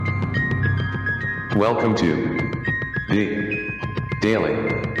Welcome to the Daily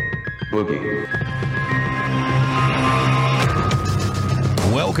Boogie.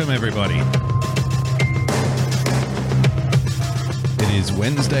 Welcome, everybody. It is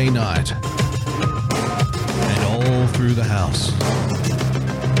Wednesday night, and all through the house,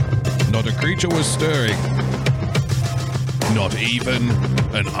 not a creature was stirring, not even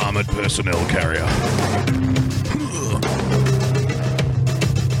an armored personnel carrier.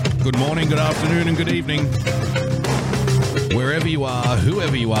 Good morning, good afternoon, and good evening. Wherever you are,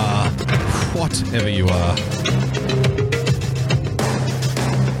 whoever you are, whatever you are.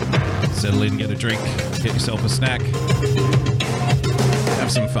 Settle in, get a drink, get yourself a snack,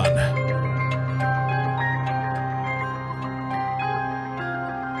 have some fun.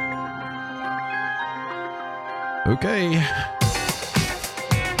 Okay.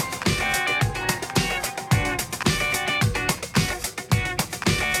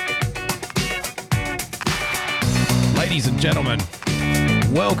 Ladies and gentlemen,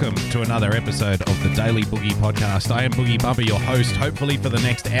 welcome to another episode of the Daily Boogie Podcast. I am Boogie Bumper, your host, hopefully for the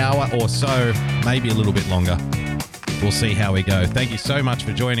next hour or so, maybe a little bit longer. We'll see how we go. Thank you so much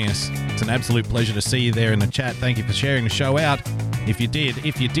for joining us. It's an absolute pleasure to see you there in the chat. Thank you for sharing the show out. If you did,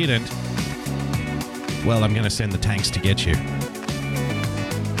 if you didn't, well, I'm going to send the tanks to get you.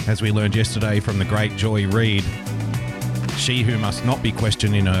 As we learned yesterday from the great Joy Reid, she who must not be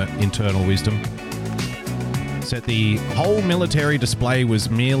questioned in her internal wisdom, said the whole military display was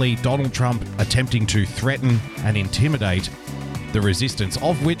merely Donald Trump attempting to threaten and intimidate the resistance,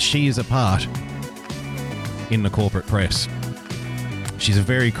 of which she is a part in the corporate press. She's a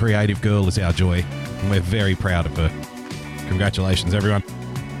very creative girl, is our Joy, and we're very proud of her. Congratulations, everyone.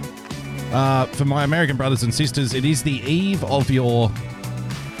 For my American brothers and sisters, it is the eve of your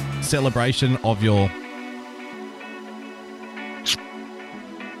celebration of your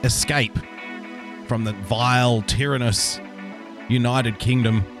escape from the vile, tyrannous United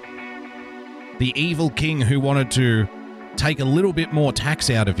Kingdom. The evil king who wanted to take a little bit more tax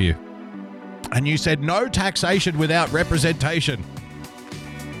out of you. And you said no taxation without representation.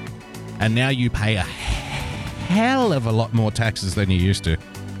 And now you pay a hell of a lot more taxes than you used to.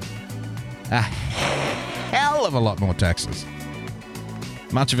 A hell of a lot more taxes.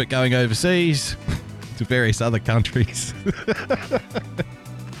 Much of it going overseas to various other countries.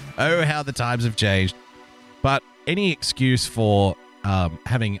 Oh, how the times have changed. But any excuse for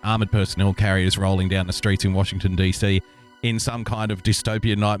having armored personnel carriers rolling down the streets in Washington, D.C. in some kind of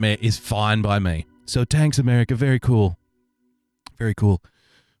dystopian nightmare is fine by me. So thanks, America. Very cool. Very cool.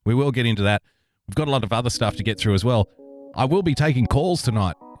 We will get into that. We've got a lot of other stuff to get through as well. I will be taking calls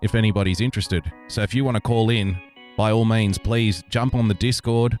tonight if anybody's interested. So if you want to call in, by all means, please jump on the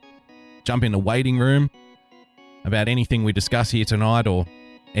Discord, jump in the waiting room about anything we discuss here tonight or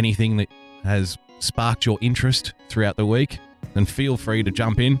anything that has sparked your interest throughout the week, then feel free to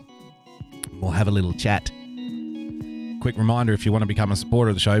jump in. We'll have a little chat. Quick reminder, if you want to become a supporter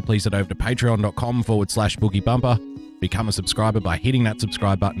of the show, please head over to patreon.com/Boogie Bumper. Become a subscriber by hitting that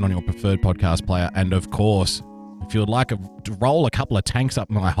subscribe button on your preferred podcast player. And of course, if you would like to roll a couple of tanks up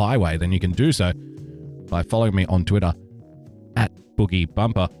my highway, then you can do so by following me on Twitter at Boogie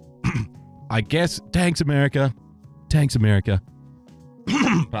Bumper. I guess, thanks, America. Thanks, America.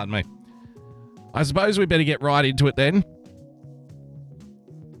 Pardon me. I suppose we better get right into it then.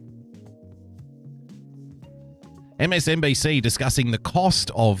 MSNBC discussing the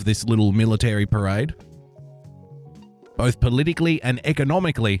cost of this little military parade, both politically and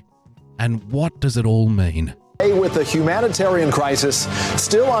economically, and what does it all mean? With the humanitarian crisis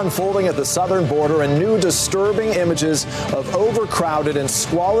still unfolding at the southern border and new disturbing images of overcrowded and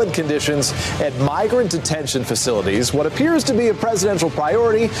squalid conditions at migrant detention facilities, what appears to be a presidential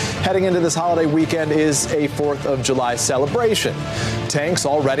priority heading into this holiday weekend is a 4th of July celebration. Tanks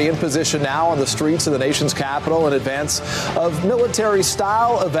already in position now on the streets of the nation's capital in advance of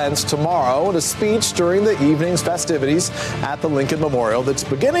military-style events tomorrow and a speech during the evening's festivities at the Lincoln Memorial that's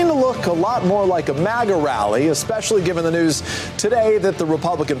beginning to look a lot more like a MAGA rally, especially given the news today that the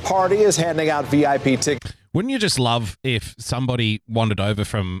Republican Party is handing out VIP tickets. Wouldn't you just love if somebody wandered over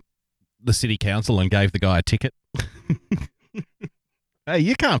from the city council and gave the guy a ticket? Hey,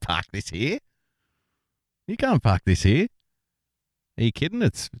 you can't park this here. You can't park this here. Are you kidding?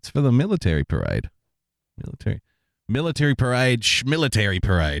 It's for the military parade. Military parade, schmilitary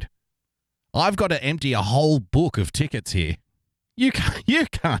parade. I've got to empty a whole book of tickets here. You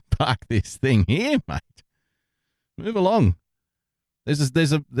can't park this thing here, mate. Move along.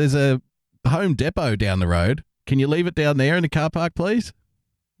 There's a Home Depot down the road. Can you leave it down there in the car park, please?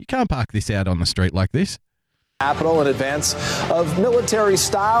 You can't park this out on the street like this. Capitol in advance of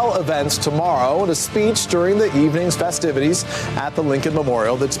military-style events tomorrow and a speech during the evening's festivities at the Lincoln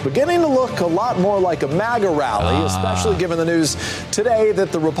Memorial that's beginning to look a lot more like a MAGA rally, especially given the news today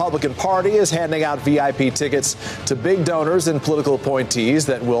that the Republican Party is handing out VIP tickets to big donors and political appointees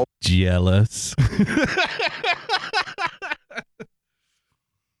that will... Jealous.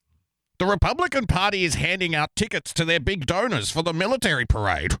 The Republican Party is handing out tickets to their big donors for the military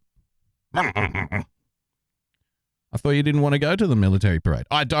parade. I thought you didn't want to go to the military parade.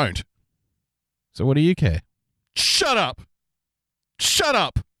 I don't. So what do you care? Shut up. Shut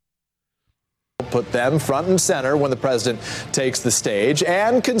up. Put them front and center when the president takes the stage,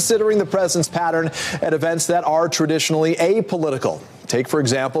 and considering the president's pattern at events that are traditionally apolitical. Take, for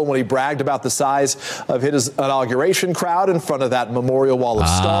example, when he bragged about the size of his inauguration crowd in front of that memorial wall of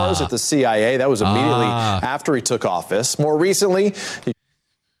stars at the CIA. That was immediately after he took office. More recently,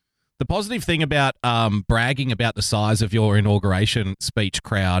 the positive thing about bragging about the size of your inauguration speech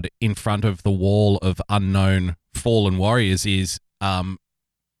crowd in front of the wall of unknown fallen warriors is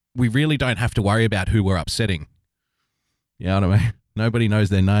we really don't have to worry about who we're upsetting. You know what I mean? Nobody knows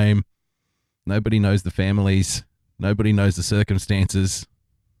their name. Nobody knows the families. Nobody knows the circumstances.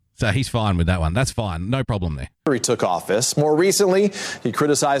 So he's fine with that one. That's fine. No problem there. He took office. More recently, he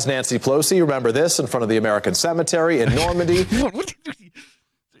criticized Nancy Pelosi. Remember this, in front of the American Cemetery in Normandy.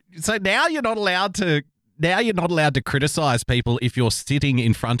 So now you're not allowed to criticize people if you're sitting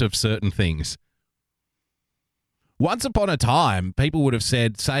in front of certain things. Once upon a time, people would have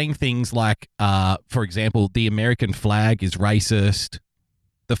saying things like, for example, the American flag is racist.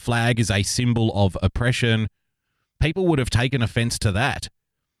 The flag is a symbol of oppression. People would have taken offense to that.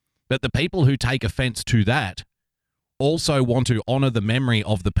 But the people who take offense to that also want to honor the memory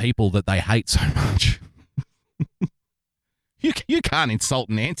of the people that they hate so much. You can't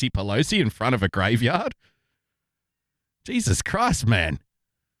insult Nancy Pelosi in front of a graveyard. Jesus Christ, man.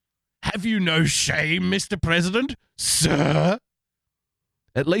 Have you no shame, Mr. President? Sir?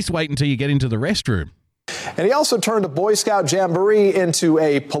 At least wait until you get into the restroom. And he also turned a Boy Scout Jamboree into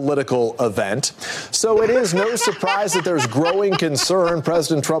a political event. So it is no surprise that there's growing concern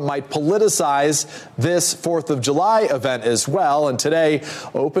President Trump might politicize this 4th of July event as well. And today,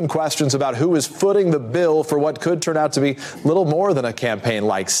 open questions about who is footing the bill for what could turn out to be little more than a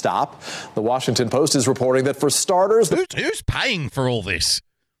campaign-like stop. The Washington Post is reporting that for starters... Who's paying for all this?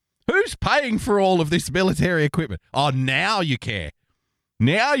 Who's paying for all of this military equipment? Oh, now you care.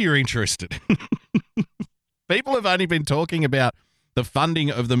 Now you're interested. People have only been talking about the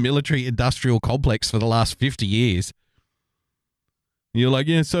funding of the military-industrial complex for the last 50 years. You're like,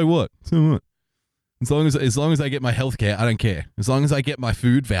 yeah, so what? So what? As long as I get my health care, I don't care. As long as I get my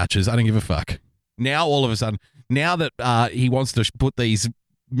food vouchers, I don't give a fuck. Now, all of a sudden, now that he wants to put these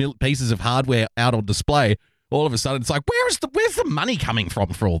pieces of hardware out on display, all of a sudden it's like, where's the money coming from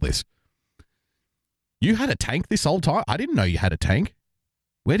for all this? You had a tank this whole time? I didn't know you had a tank.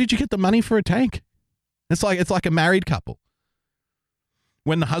 Where did you get the money for a tank? It's like a married couple.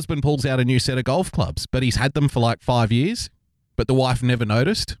 When the husband pulls out a new set of golf clubs, but he's had them for like 5 years, but the wife never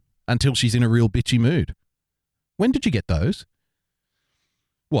noticed until she's in a real bitchy mood. When did you get those?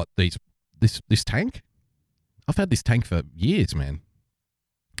 What, this tank? I've had this tank for years, man.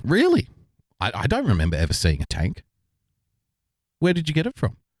 Really? I don't remember ever seeing a tank. Where did you get it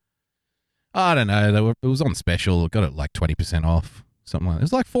from? I don't know. It was on special. Got it like 20% off. Something like that. It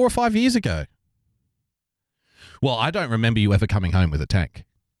was like 4 or 5 years ago. Well, I don't remember you ever coming home with a tank.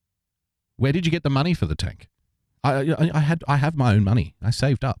 Where did you get the money for the tank? I have my own money. I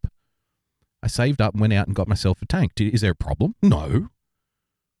saved up. And went out and got myself a tank. Is there a problem? No.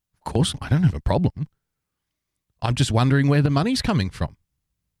 Of course, I don't have a problem. I'm just wondering where the money's coming from.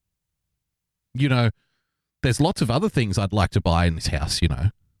 You know, there's lots of other things I'd like to buy in this house, you know.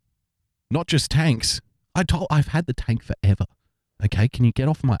 Not just tanks. I've had the tank forever. Okay, can you get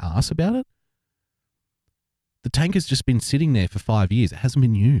off my ass about it? The tank has just been sitting there for 5 years. It hasn't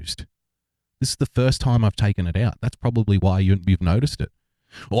been used. This is the first time I've taken it out. That's probably why you've noticed it.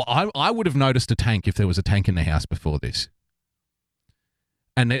 Well, I would have noticed a tank if there was a tank in the house before this.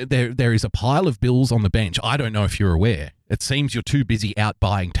 And there is a pile of bills on the bench. I don't know if you're aware. It seems you're too busy out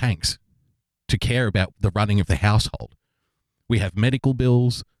buying tanks to care about the running of the household. We have medical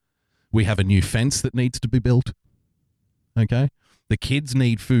bills. We have a new fence that needs to be built. Okay? The kids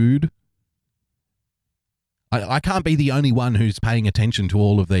need food. I can't be the only one who's paying attention to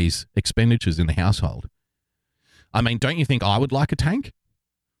all of these expenditures in the household. I mean, don't you think I would like a tank?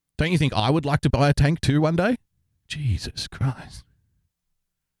 Don't you think I would like to buy a tank too one day? Jesus Christ.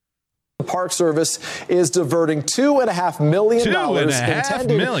 The Park Service is diverting $2.5 million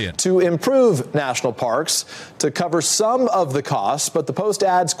intended to improve national parks to cover some of the costs. But the Post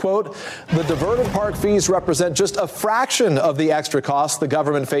adds, quote, the diverted park fees represent just a fraction of the extra costs the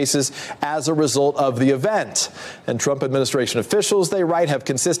government faces as a result of the event. And Trump administration officials, they write, have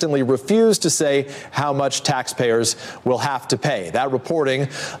consistently refused to say how much taxpayers will have to pay. That reporting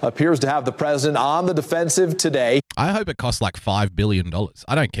appears to have the president on the defensive today. I hope it costs like $5 billion.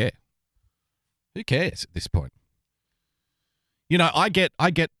 I don't care. Who cares at this point? You know, I get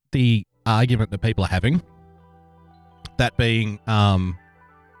the argument that people are having. That being,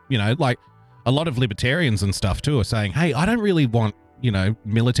 you know, like a lot of libertarians and stuff too are saying, hey, I don't really want, you know,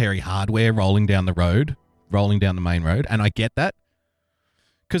 military hardware rolling down the main road. And I get that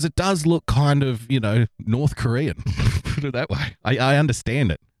because it does look kind of, you know, North Korean, put it that way. I understand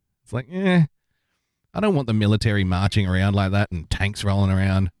it. It's like, I don't want the military marching around like that and tanks rolling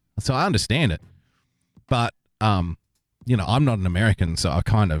around. So I understand it. But, you know, I'm not an American, so I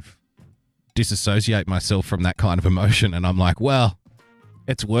kind of disassociate myself from that kind of emotion. And I'm like, well,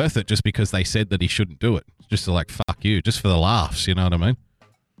 it's worth it just because they said that he shouldn't do it. Just to like, fuck you, just for the laughs, you know what I mean?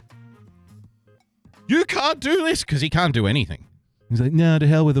 You can't do this because he can't do anything. He's like, no, to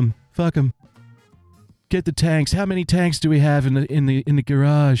hell with him. Fuck him. Get the tanks. How many tanks do we have in the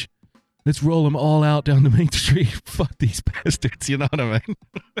garage? Let's roll them all out down the main street. Fuck these bastards, you know what I mean?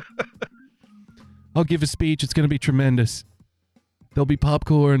 I'll give a speech. It's going to be tremendous. There'll be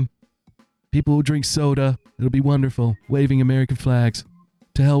popcorn. People will drink soda. It'll be wonderful. Waving American flags.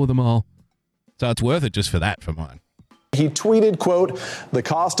 To hell with them all. So it's worth it just for that for mine. He tweeted, quote, the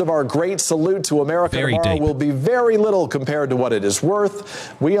cost of our great salute to America tomorrow will be very little compared to what it is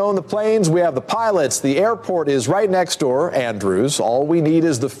worth. We own the planes. We have the pilots. The airport is right next door, Andrews. All we need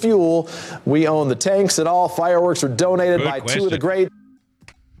is the fuel. We own the tanks, and all fireworks are donated by two of the great.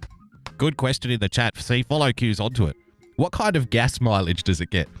 Good question in the chat. See, follow Q's onto it. What kind of gas mileage does it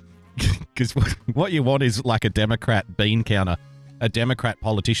get? Because what you want is like a Democrat bean counter, a Democrat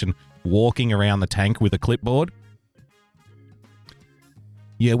politician walking around the tank with a clipboard.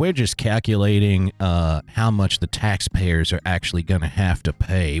 Yeah, we're just calculating how much the taxpayers are actually going to have to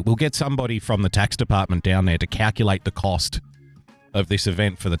pay. We'll get somebody from the tax department down there to calculate the cost of this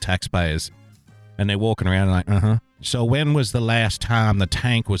event for the taxpayers. And they're walking around like, So when was the last time the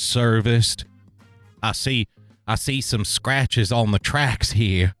tank was serviced? I see some scratches on the tracks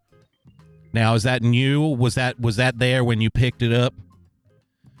here. Now, is that new? Was that there when you picked it up?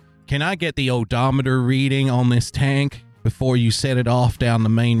 Can I get the odometer reading on this tank before you set it off down the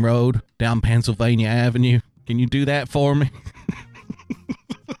main road, down Pennsylvania Avenue? Can you do that for me?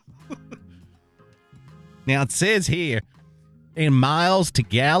 Now, it says here, in miles to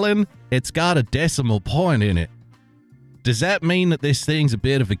gallon, it's got a decimal point in it. Does that mean that this thing's a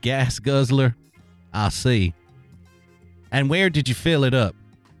bit of a gas guzzler? I see. And where did you fill it up?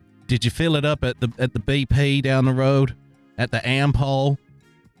 Did you fill it up at the BP down the road? At the Ampol?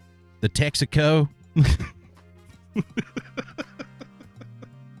 The Texaco?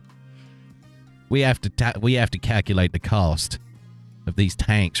 We have to calculate the cost of these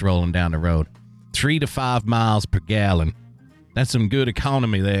tanks rolling down the road. 3 to 5 miles per gallon. That's some good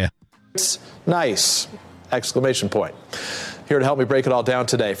economy there. It's nice! Exclamation point. Here to help me break it all down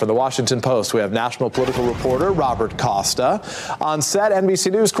today from the Washington Post, we have national political reporter Robert Costa. On set,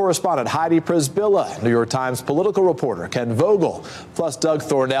 NBC News correspondent Heidi Prisbilla, New York Times political reporter Ken Vogel, plus Doug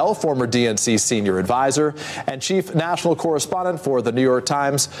Thornell, former DNC senior advisor, and chief national correspondent for the New York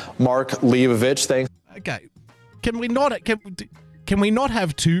Times, Mark Leibovich. Thanks. Okay, can we not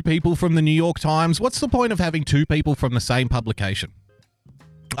have two people from the New York Times? What's the point of having two people from the same publication?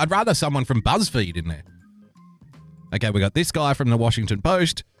 I'd rather someone from BuzzFeed in there. Okay, we got this guy from the Washington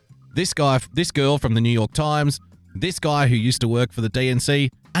Post, this girl from the New York Times, this guy who used to work for the DNC,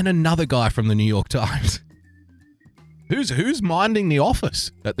 and another guy from the New York Times. Who's minding the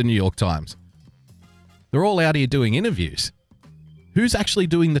office at the New York Times? They're all out here doing interviews. Who's actually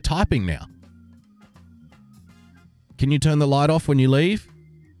doing the typing now? Can you turn the light off when you leave?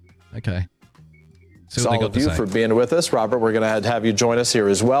 Okay. Thanks all of you for being with us. Robert, we're going to have you join us here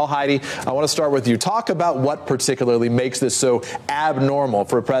as well. Heidi, I want to start with you. Talk about what particularly makes this so abnormal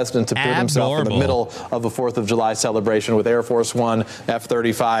for a president to put himself in the middle of the 4th of July celebration with Air Force One,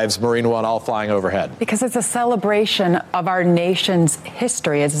 F-35s, Marine One all flying overhead. Because it's a celebration of our nation's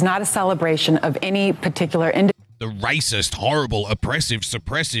history. It's not a celebration of any particular individual. The racist, horrible, oppressive,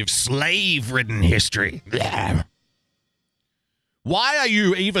 suppressive, slave-ridden history. Blah. Why are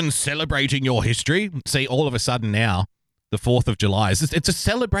you even celebrating your history? See, all of a sudden now, the 4th of July, it's a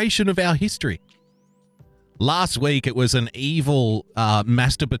celebration of our history. Last week, it was an evil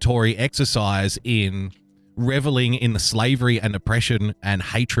masturbatory exercise in reveling in the slavery and oppression and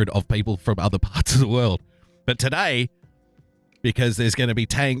hatred of people from other parts of the world. But today, because there's going to be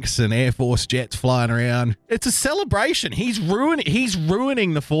tanks and Air Force jets flying around, it's a celebration. He's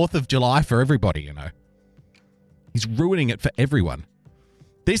ruining the 4th of July for everybody, you know. He's ruining it for everyone.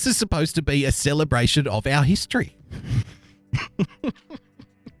 This is supposed to be a celebration of our history.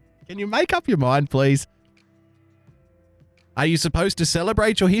 Can you make up your mind, please? Are you supposed to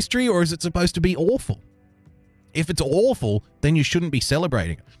celebrate your history, or is it supposed to be awful? If it's awful, then you shouldn't be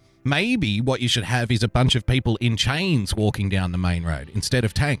celebrating it. Maybe what you should have is a bunch of people in chains walking down the main road instead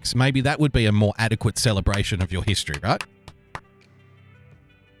of tanks. Maybe that would be a more adequate celebration of your history, right?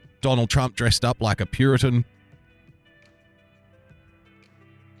 Donald Trump dressed up like a Puritan.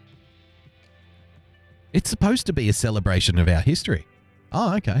 It's supposed to be a celebration of our history.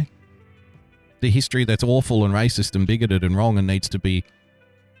 Oh, okay. The history that's awful and racist and bigoted and wrong and needs to be,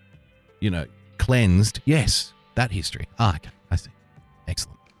 cleansed. Yes, that history. Ah, okay. I see.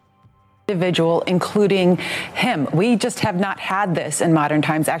 Excellent. Individual, including him. We just have not had this in modern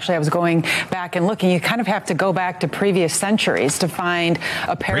times. Actually, I was going back and looking. You kind of have to go back to previous centuries to find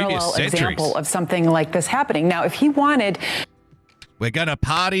a parallel example of something like this happening. Now, if he wanted... We're going to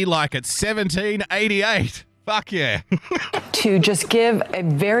party like it's 1788. Fuck yeah. to just give a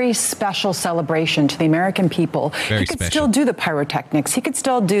very special celebration to the American people. He could still do the pyrotechnics. He could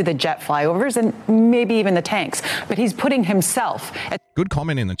still do the jet flyovers and maybe even the tanks. But he's putting himself... Good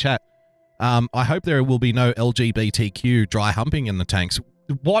comment in the chat. I hope there will be no LGBTQ dry humping in the tanks.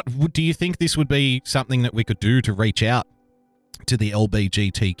 Do you think this would be something that we could do to reach out to the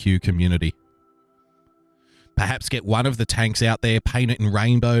LGBTQ community? Perhaps get one of the tanks out there, paint it in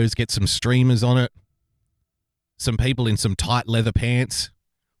rainbows, get some streamers on it. Some people in some tight leather pants.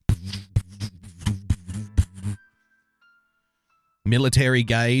 Military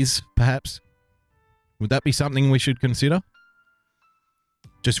gays, perhaps. Would that be something we should consider?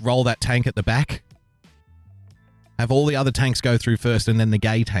 Just roll that tank at the back. Have all the other tanks go through first and then the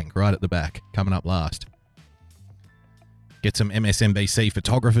gay tank right at the back, coming up last. Get some MSNBC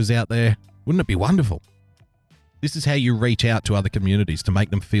photographers out there. Wouldn't it be wonderful? This is how you reach out to other communities to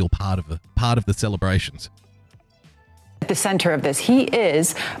make them feel part of the celebrations. At the center of this. He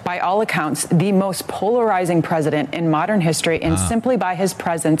is, by all accounts, the most polarizing president in modern history, and simply by his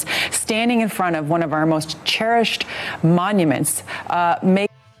presence, standing in front of one of our most cherished monuments,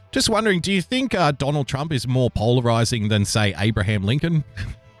 Just wondering, do you think Donald Trump is more polarizing than, say, Abraham Lincoln?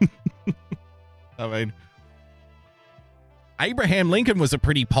 I mean, Abraham Lincoln was a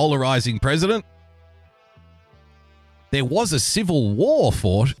pretty polarizing president. There was a civil war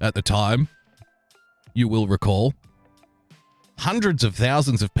fought at the time, you will recall. Hundreds of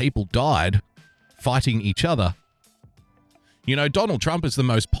thousands of people died fighting each other. You know, Donald Trump is the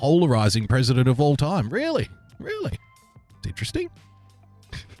most polarizing president of all time. Really? Really? It's interesting.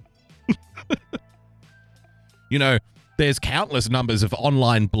 You know, there's countless numbers of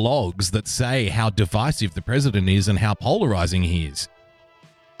online blogs that say how divisive the president is and how polarizing he is.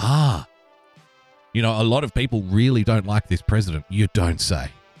 You know, a lot of people really don't like this president. You don't say.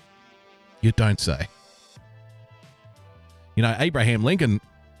 You don't say. You know, Abraham Lincoln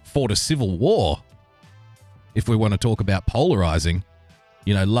fought a civil war. If we want to talk about polarizing,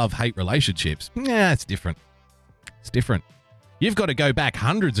 you know, love-hate relationships. Nah, it's different. It's different. You've got to go back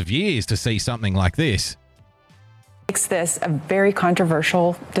hundreds of years to see something like this. Makes this a very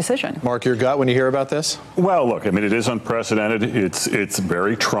controversial decision. Mark, your gut when you hear about this? Well, look, I mean, it is unprecedented. It's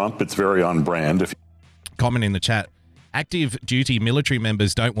very Trump. It's very on brand. Comment in the chat. Active duty military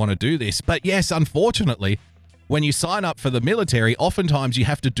members don't want to do this. But yes, unfortunately, when you sign up for the military, oftentimes you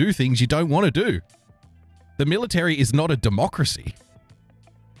have to do things you don't want to do. The military is not a democracy.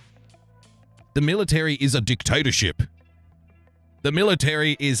 The military is a dictatorship. The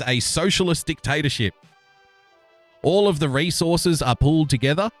military is a socialist dictatorship. All of the resources are pooled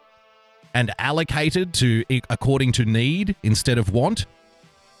together and allocated according to need instead of want.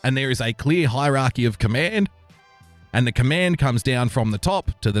 And there is a clear hierarchy of command. And the command comes down from the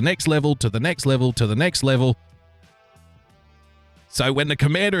top to the next level, to the next level, to the next level. So when the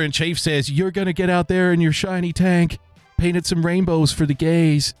commander-in-chief says, you're going to get out there in your shiny tank, painted some rainbows for the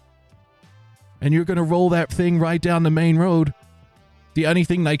gays, and you're going to roll that thing right down the main road, the only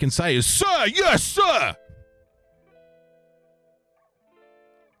thing they can say is, sir, yes, sir.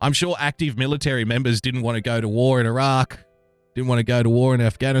 I'm sure active military members didn't want to go to war in Iraq, didn't want to go to war in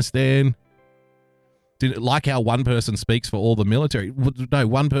Afghanistan. Didn't like how one person speaks for all the military. No,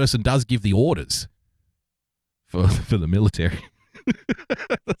 one person does give the orders for the military.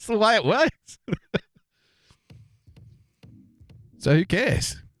 That's the way it works. So who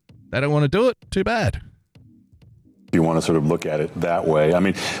cares? They don't want to do it. Too bad. You want to sort of look at it that way. I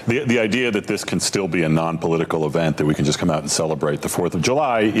mean, the idea that this can still be a non-political event, that we can just come out and celebrate the 4th of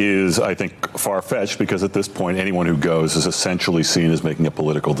July is, I think, far-fetched, because at this point, anyone who goes is essentially seen as making a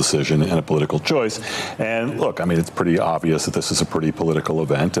political decision and a political choice. And look, I mean, it's pretty obvious that this is a pretty political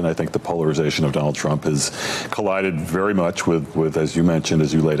event, and I think the polarization of Donald Trump has collided very much with, as you mentioned,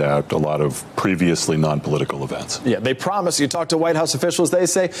 as you laid out, a lot of previously non-political events. Yeah, they promise. You talk to White House officials, they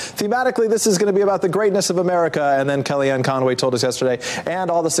say, thematically, this is going to be about the greatness of America, and then Kellyanne Conway told us yesterday,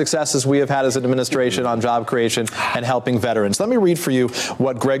 and all the successes we have had as an administration on job creation and helping veterans. Let me read for you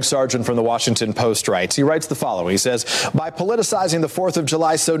what Greg Sargent from the Washington Post writes. He writes the following. He says, by politicizing the 4th of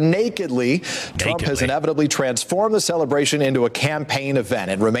July so nakedly, Trump has inevitably transformed the celebration into a campaign event.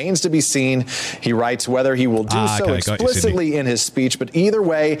 It remains to be seen, he writes, whether he will do so explicitly in his speech. But either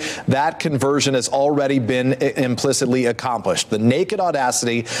way, that conversion has already been implicitly accomplished. The naked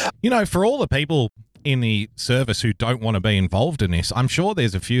audacity. You know, for all the people in the service who don't want to be involved in this, I'm sure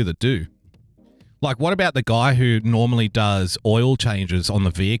there's a few that do. Like, what about the guy who normally does oil changes on the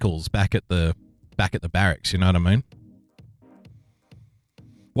vehicles back at the barracks? You know what I mean?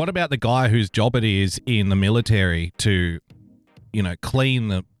 What about the guy whose job it is in the military to, you know, clean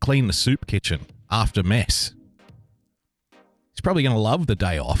the soup kitchen after mess? He's probably going to love the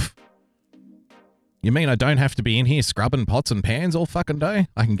day off. You mean I don't have to be in here scrubbing pots and pans all fucking day?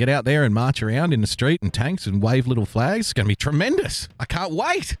 I can get out there and march around in the street in tanks and wave little flags? It's going to be tremendous. I can't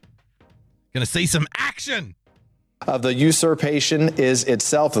wait. Going to see some action. Of the usurpation is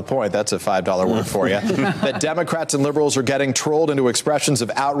itself the point. That's a $5 word for you. That Democrats and liberals are getting trolled into expressions of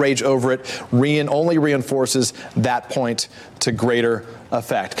outrage over it only reinforces that point to greater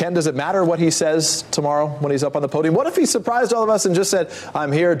effect. Ken, does it matter what he says tomorrow when he's up on the podium? What if he surprised all of us and just said,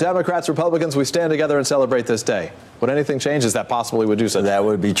 I'm here, Democrats, Republicans, we stand together and celebrate this day? Would anything change? Is that possible he would do so? That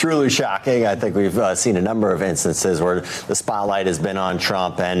would be truly shocking. I think we've seen a number of instances where the spotlight has been on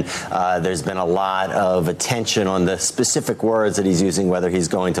Trump, and there's been a lot of attention on the specific words that he's using, whether he's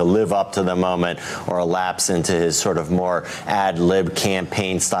going to live up to the moment or lapse into his sort of more ad-lib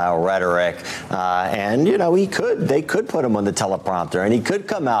campaign-style rhetoric. And, you know, they could put him on the teleprompter, and he could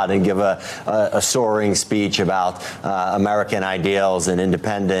come out and give a soaring speech about American ideals and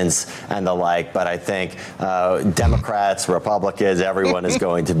independence and the like. But I think Democrats, Republicans, everyone is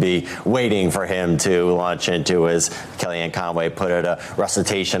going to be waiting for him to launch into, as Kellyanne Conway put it, a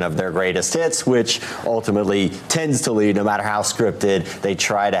recitation of their greatest hits, which ultimately tends to lead, no matter how scripted, they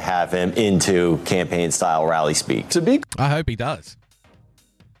try to have him into campaign-style rally speak. I hope he does.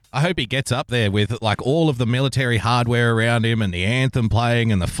 I hope he gets up there with like all of the military hardware around him and the anthem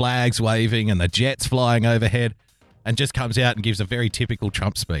playing and the flags waving and the jets flying overhead, and just comes out and gives a very typical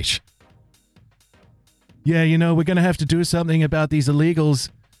Trump speech. Yeah, you know, we're going to have to do something about these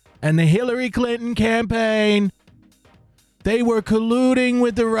illegals and the Hillary Clinton campaign. They were colluding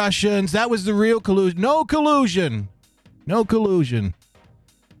with the Russians. That was the real collusion. No collusion. No collusion.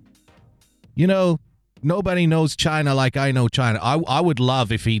 You know, nobody knows China like I know China. I would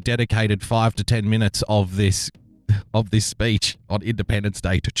love if he dedicated 5 to 10 minutes of this speech on Independence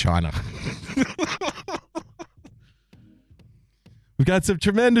Day to China. We've got some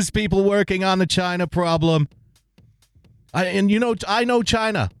tremendous people working on the China problem. I know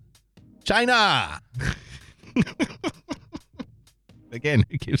China. China! Again,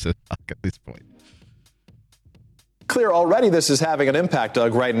 who gives a fuck at this point? Clear already this is having an impact,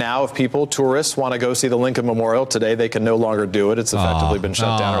 Doug, right now. If tourists want to go see the Lincoln Memorial today, they can no longer do it. It's effectively been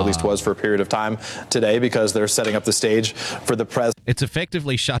shut down, or at least was for a period of time today, because they're setting up the stage for the president. It's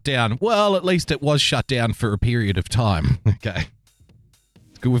effectively shut down. Well, at least it was shut down for a period of time. Okay.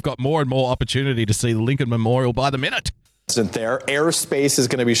 We've got more and more opportunity to see the Lincoln Memorial by the minute. There. Airspace is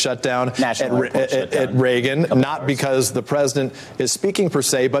going to be shut down at Reagan, not because the president is speaking per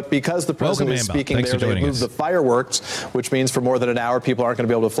se, but because the president is speaking there. They moved the fireworks, which means for more than an hour, people aren't going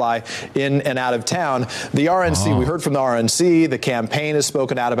to be able to fly in and out of town. The RNC, we heard from the RNC, the campaign has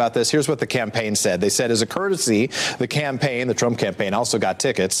spoken out about this. Here's what the campaign said. They said, as a courtesy, the campaign, the Trump campaign, also got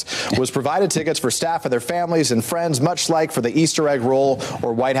tickets, was provided tickets for staff and their families and friends, much like for the Easter egg roll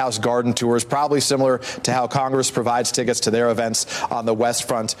or White House garden tours, probably similar to how Congress provides tickets to their events on the west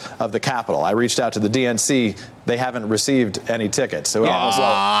front of the Capitol. I reached out to the DNC. They haven't received any tickets. So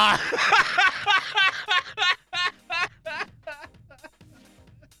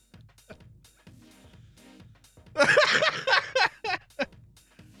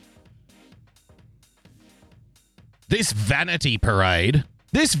This vanity parade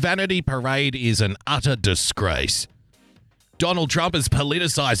is an utter disgrace. Donald Trump is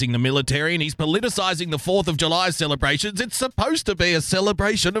politicizing the military and he's politicizing the 4th of July celebrations. It's supposed to be a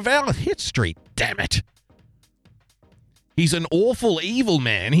celebration of our history, damn it. He's an awful, evil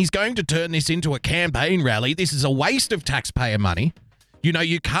man. He's going to turn this into a campaign rally. This is a waste of taxpayer money. You know,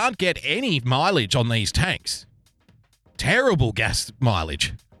 you can't get any mileage on these tanks. Terrible gas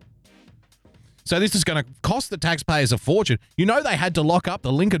mileage. So this is going to cost the taxpayers a fortune. You know, they had to lock up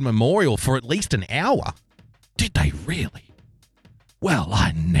the Lincoln Memorial for at least an hour. Did they really? Well,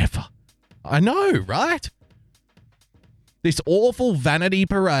 I never. I know, right? This awful vanity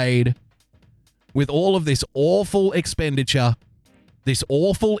parade with all of this awful expenditure, this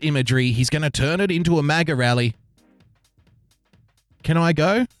awful imagery, he's going to turn it into a MAGA rally. Can I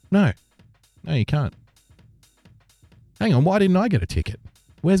go? No. No, you can't. Hang on, why didn't I get a ticket?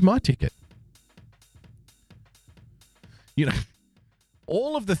 Where's my ticket? You know,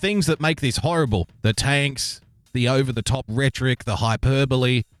 all of the things that make this horrible, the tanks, the over-the-top rhetoric, the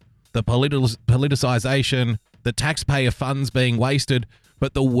hyperbole, the politicization, the taxpayer funds being wasted.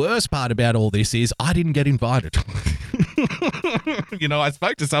 But the worst part about all this is I didn't get invited. You know, I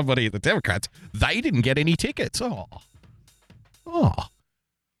spoke to somebody at the Democrats. They didn't get any tickets. Oh.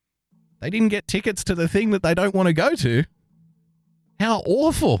 They didn't get tickets to the thing that they don't want to go to. How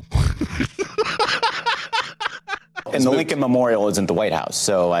awful. And the Lincoln Memorial isn't the White House,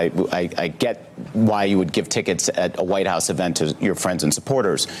 so I get why you would give tickets at a White House event to your friends and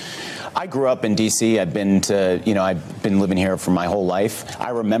supporters. I grew up in D.C. I've been living here for my whole life.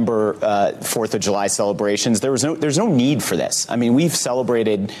 I remember 4th of July celebrations. There's no need for this. I mean, we've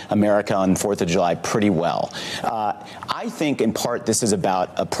celebrated America on 4th of July pretty well. I think in part this is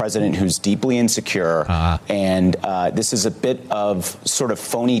about a president who's deeply insecure, and this is a bit of sort of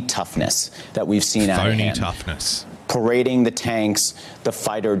phony toughness that we've seen out of him. Phony toughness. Parading the tanks, the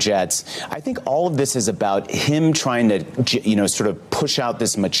fighter jets. I think all of this is about him trying to, sort of push out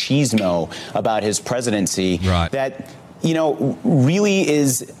this machismo about his presidency that, really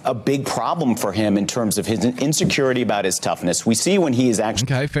is a big problem for him in terms of his insecurity about his toughness. We see when he is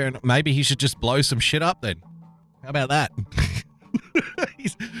actually... Okay, fair enough. Maybe he should just blow some shit up then. How about that?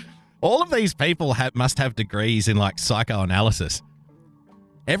 All of these people must have degrees in, like, psychoanalysis.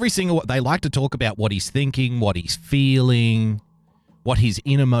 They like to talk about what he's thinking, what he's feeling, what his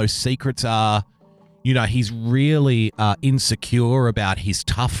innermost secrets are. You know, he's really insecure about his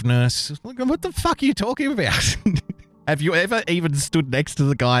toughness. What the fuck are you talking about? Have you ever even stood next to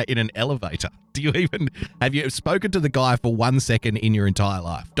the guy in an elevator? Have you spoken to the guy for 1 second in your entire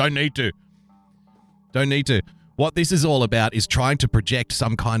life? Don't need to. What this is all about is trying to project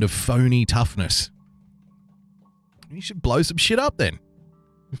some kind of phony toughness. You should blow some shit up then.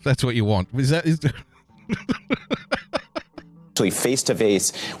 If that's what you want.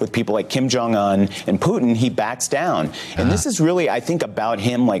 Face-to-face with people like Kim Jong-un and Putin, he backs down. And this is really, I think, about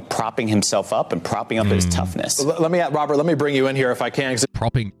him like propping himself up and propping up his toughness. Robert, let me bring you in here if I can.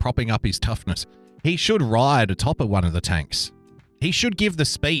 Propping up his toughness. He should ride atop of one of the tanks. He should give the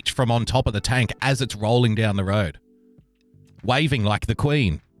speech from on top of the tank as it's rolling down the road. Waving like the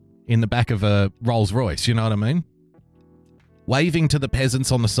Queen in the back of a Rolls Royce, you know what I mean? Waving to the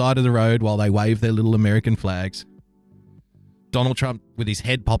peasants on the side of the road while they wave their little American flags. Donald Trump with his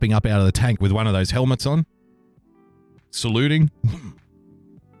head popping up out of the tank with one of those helmets on. Saluting.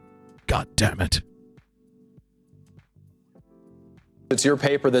 God damn it. It's your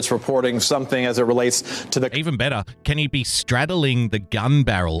paper that's reporting something as it relates to the... Even better, can he be straddling the gun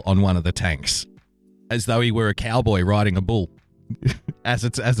barrel on one of the tanks as though he were a cowboy riding a bull as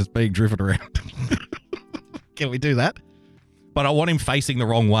it's being driven around? Can we do that? But I want him facing the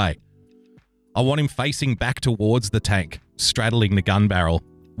wrong way. I want him facing back towards the tank, straddling the gun barrel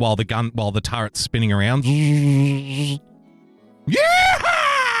while the turret's spinning around. Yeah!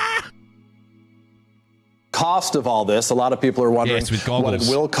 Cost of all this, a lot of people are wondering what it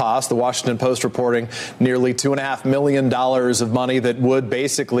will cost. The Washington Post reporting nearly $2.5 million of money that would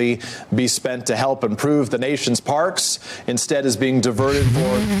basically be spent to help improve the nation's parks instead is being diverted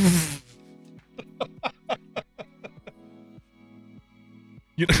for...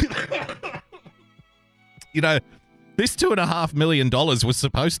 You know, this $2.5 million was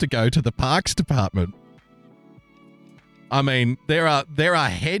supposed to go to the Parks Department. I mean, there are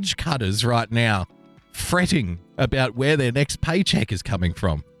hedge cutters right now fretting about where their next paycheck is coming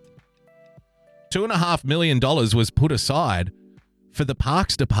from. $2.5 million was put aside for the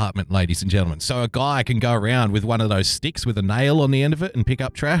Parks Department, ladies and gentlemen, so a guy can go around with one of those sticks with a nail on the end of it and pick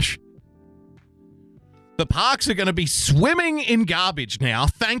up trash. The parks are going to be swimming in garbage now.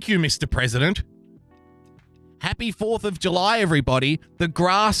 Thank you, Mr. President. Happy 4th of July, everybody. The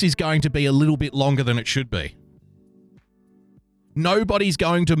grass is going to be a little bit longer than it should be. Nobody's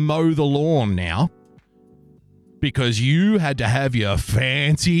going to mow the lawn now because you had to have your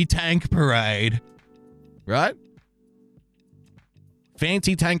fancy tank parade, right?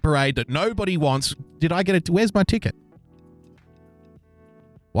 Fancy tank parade that nobody wants. Did I get it? Where's my ticket?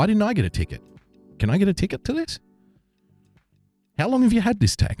 Why didn't I get a ticket? Can I get a ticket to this? How long have you had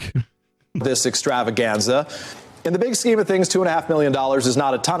this tank? This extravaganza. In the big scheme of things, $2.5 million is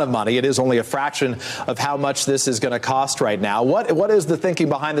not a ton of money. It is only a fraction of how much this is going to cost right now. What is the thinking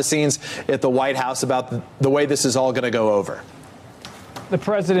behind the scenes at the White House about the way this is all going to go over? The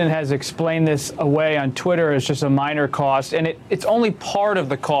president has explained this away on Twitter as just a minor cost, and it's only part of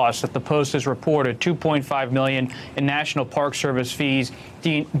the cost that the Post has reported, $2.5 million in National Park Service fees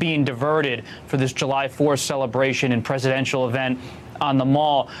being diverted for this July 4th celebration and presidential event on the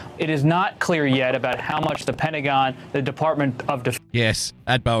mall. It is not clear yet about how much the Pentagon, the Department of Defense... Yes,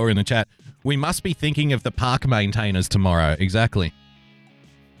 add Boa in the chat. We must be thinking of the park maintainers tomorrow. Exactly.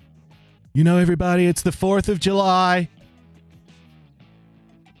 You know, everybody, it's the 4th of July.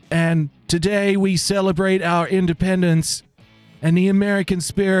 And today we celebrate our independence and the American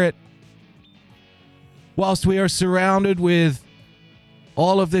spirit. Whilst we are surrounded with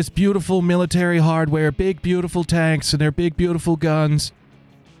all of this beautiful military hardware, big, beautiful tanks and their big, beautiful guns,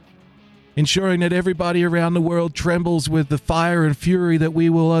 ensuring that everybody around the world trembles with the fire and fury that we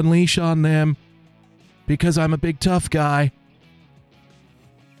will unleash on them because I'm a big, tough guy.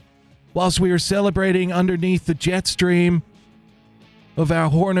 Whilst we are celebrating underneath the jet stream of our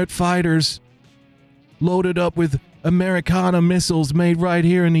Hornet fighters, loaded up with Americana missiles made right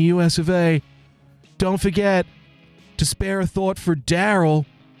here in the US of A, don't forget to spare a thought for Daryl.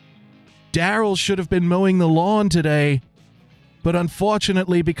 Daryl should have been mowing the lawn today, but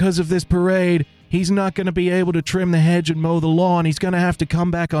unfortunately, because of this parade, he's not going to be able to trim the hedge and mow the lawn. He's going to have to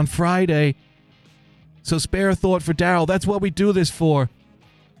come back on Friday. So spare a thought for Daryl. That's what we do this for.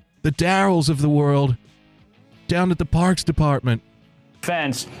 The Daryls of the world, down at the Parks Department.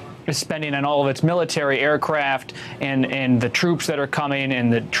 Defense is spending on all of its military aircraft and the troops that are coming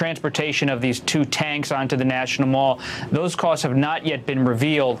and the transportation of these 2 tanks onto the National Mall. Those costs have not yet been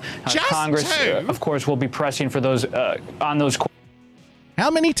revealed. Congress, of course, will be pressing for those on those. How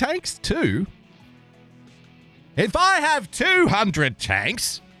many tanks? 2? If I have 200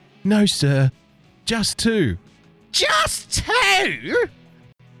 tanks? No, sir. Just 2. Just 2?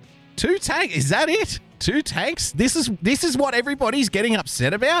 2 tanks? Is that it? 2 tanks? This is what everybody's getting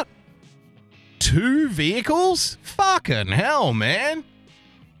upset about? 2 vehicles? Fucking hell, man.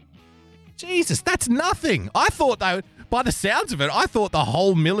 Jesus, that's nothing. I thought, though, by the sounds of it, I thought the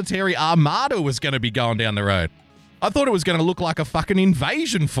whole military armada was going to be going down the road. I thought it was going to look like a fucking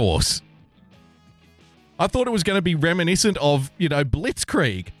invasion force. I thought it was going to be reminiscent of,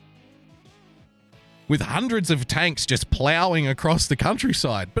 Blitzkrieg. With hundreds of tanks just plowing across the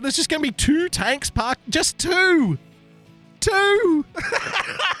countryside. But it's just going to be 2 tanks parked. Just 2. 2.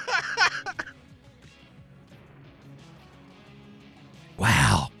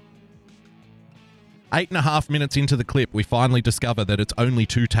 Wow. 8.5 minutes into the clip, we finally discover that it's only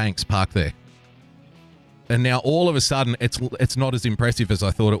 2 tanks parked there. And now all of a sudden, it's not as impressive as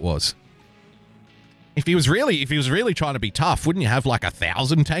I thought it was. If he was really trying to be tough, wouldn't you have like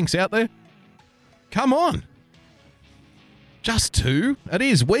 1,000 tanks out there? Come on. Just 2? It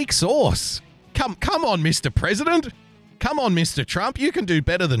is weak sauce. Come on, Mr. President. Come on, Mr. Trump. You can do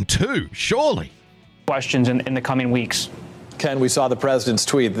better than 2, surely. Questions in the coming weeks. Ken, we saw the president's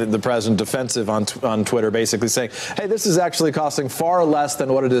tweet, the president defensive on Twitter, basically saying, hey, this is actually costing far less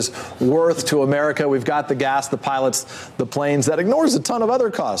than what it is worth to America. We've got the gas, the pilots, the planes. That ignores a ton of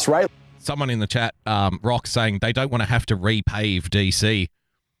other costs, right? Someone in the chat, Rock, saying they don't want to have to repave DC.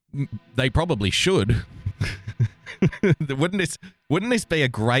 They probably should. Wouldn't this be a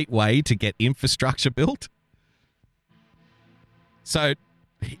great way to get infrastructure built? So,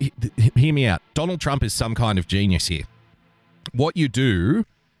 hear me out. Donald Trump is some kind of genius here. What you do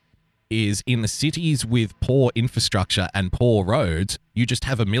is in the cities with poor infrastructure and poor roads, you just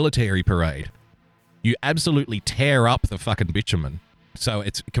have a military parade. You absolutely tear up the fucking bitumen. So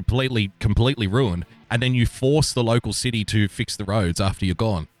it's completely ruined. And then you force the local city to fix the roads after you're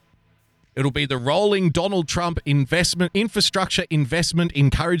gone. It'll be the rolling Donald Trump infrastructure investment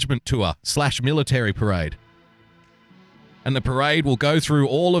encouragement tour / military parade. And the parade will go through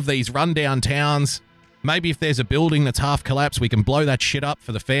all of these rundown towns. Maybe if there's a building that's half collapsed, we can blow that shit up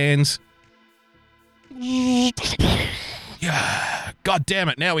for the fans. Yeah. God damn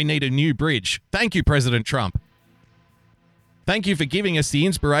it, now we need a new bridge. Thank you, President Trump. Thank you for giving us the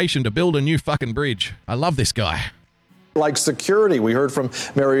inspiration to build a new fucking bridge. I love this guy. like security. We heard from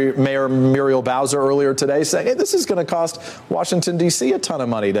Mayor Muriel Bowser earlier today saying, hey, this is going to cost Washington, D.C. a ton of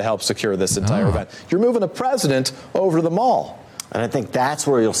money to help secure this entire event. You're moving the president over to the mall. And I think that's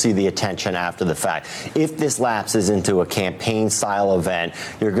where you'll see the attention after the fact. If this lapses into a campaign-style event,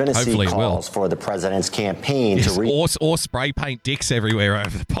 you're going to see calls for the president's campaign to or spray paint dicks everywhere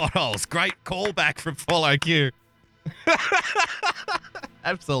over the potholes. Great callback from Follow Q.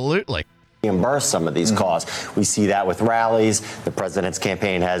 Absolutely. Reimburse some of these costs. We see that with rallies. The president's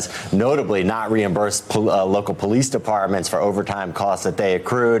campaign has notably not reimbursed local police departments for overtime costs that they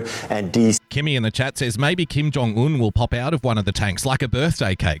accrued. And Kimmy in the chat says maybe Kim Jong-un will pop out of one of the tanks like a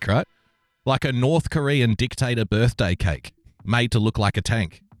birthday cake, right? Like a North Korean dictator birthday cake made to look like a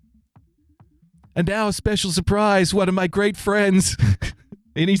tank. And now a special surprise, one of my great friends.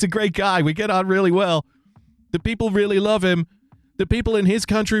 And he's a great guy. We get on really well. The people really love him. The people in his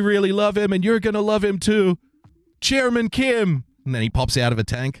country really love him, and you're going to love him too. Chairman Kim. And then he pops out of a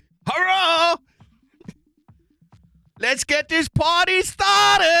tank. Hurrah! Let's get this party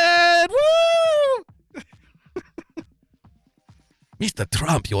started! Woo! Mr.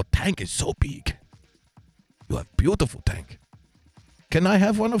 Trump, your tank is so big. You have beautiful tank. Can I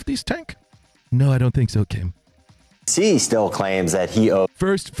have one of these tank? No, I don't think so, Kim. He still claims that he owes.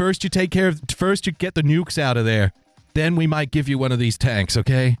 First you take care of. First you get the nukes out of there. Then we might give you one of these tanks,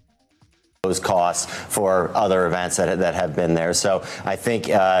 okay? Those costs for other events that have been there. So I think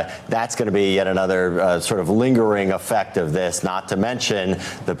that's going to be yet another sort of lingering effect of this, not to mention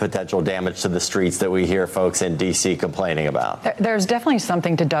the potential damage to the streets that we hear folks in D.C. complaining about. There's definitely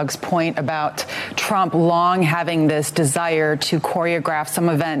something to Doug's point about Trump long having this desire to choreograph some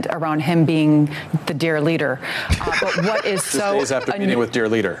event around him being the dear leader. But what is so... days after meeting with dear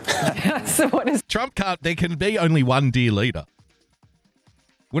leader. So what is... Trump can't... There can be only one dear leader.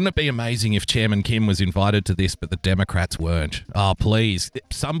 Wouldn't it be amazing if Chairman Kim was invited to this, but the Democrats weren't? Oh, please.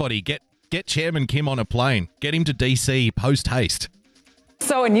 Somebody get Chairman Kim on a plane. Get him to D.C. post-haste.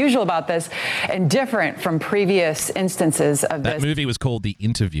 So unusual about this and different from previous instances of that this. That movie was called The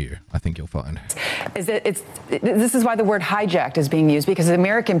Interview, I think you'll find. This is why the word hijacked is being used, because the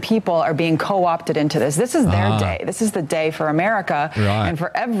American people are being co-opted into this. This is their day. This is the day for America and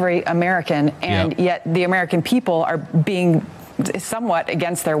for every American. And yet the American people are being somewhat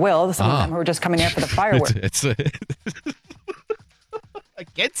against their will. Some of them who are just coming there for the fireworks. It's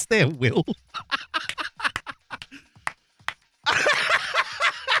against their will.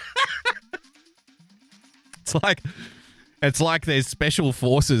 It's like there's special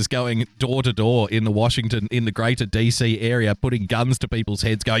forces going door to door in the greater DC area, putting guns to people's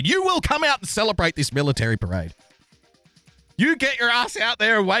heads, going, you will come out and celebrate this military parade. You get your ass out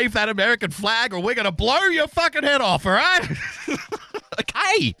there and wave that American flag, or we're going to blow your fucking head off, all right?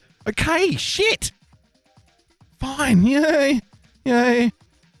 Okay, shit. Fine, yay,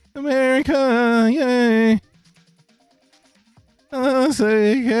 America, yay. I'll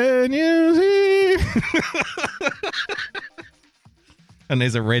say, can you see? And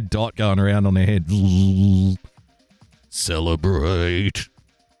there's a red dot going around on their head. Celebrate.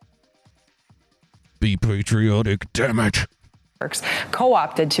 Be patriotic, damn it.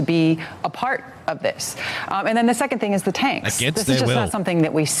 Co-opted to be a part of this. And then the second thing is the tanks. This is just not something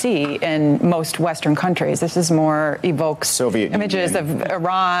that we see in most Western countries. This is more evokes Soviet images Union, of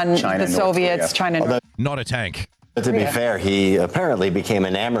Iran, China, the Soviets, China. Not a tank. But to be fair, he apparently became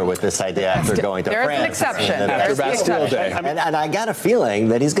enamored with this idea after going to France. There's an exception. After Bastille Day. And I got a feeling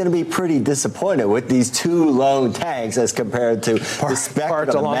that he's going to be pretty disappointed with these two lone tanks as compared to the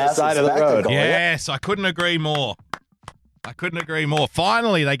spectacle along the side of the road. Yes, I couldn't agree more.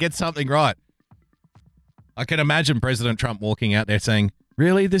 Finally, they get something right. I can imagine President Trump walking out there saying,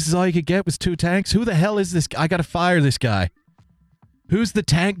 really, this is all you could get was 2 tanks? Who the hell is this? I got to fire this guy. Who's the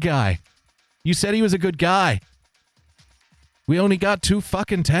tank guy? You said he was a good guy. We only got 2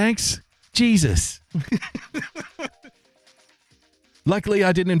 fucking tanks? Jesus. Luckily,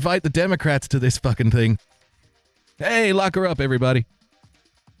 I didn't invite the Democrats to this fucking thing. Hey, lock her up, everybody.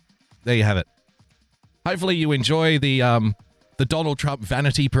 There you have it. Hopefully you enjoy the Donald Trump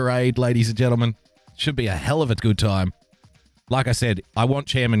vanity parade, ladies and gentlemen. Should be a hell of a good time. Like I said, I want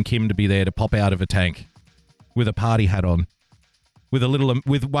Chairman Kim to be there to pop out of a tank with a party hat on, with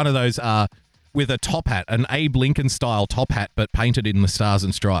one of those with a top hat, an Abe Lincoln style top hat, but painted in the stars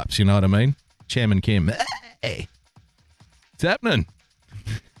and stripes. You know what I mean? Chairman Kim. Hey, what's happening?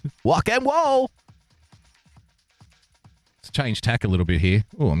 Walk and roll. Let's change tack a little bit here.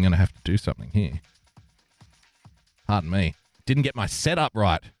 Oh, I'm going to have to do something here. Pardon me. Didn't get my setup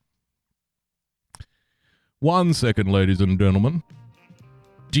right. 1 second, ladies and gentlemen.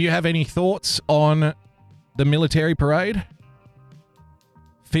 Do you have any thoughts on the military parade?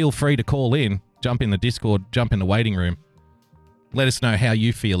 Feel free to call in, jump in the Discord, jump in the waiting room. Let us know how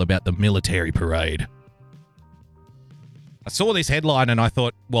you feel about the military parade. I saw this headline and I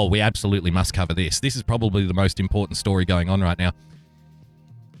thought, well, we absolutely must cover this. This is probably the most important story going on right now.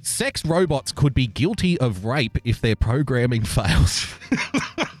 Sex robots could be guilty of rape if their programming fails.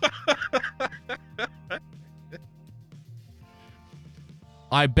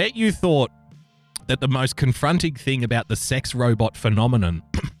 I bet you thought that the most confronting thing about the sex robot phenomenon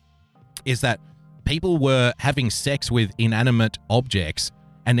is that people were having sex with inanimate objects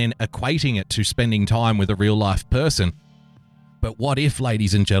and then equating it to spending time with a real-life person. But what if,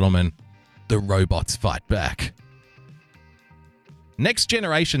 ladies and gentlemen, the robots fight back? Next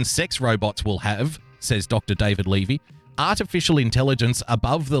generation sex robots will have, says Dr. David Levy, artificial intelligence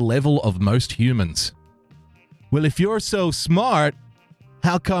above the level of most humans. Well, if you're so smart,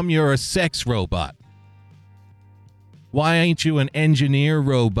 how come you're a sex robot? Why ain't you an engineer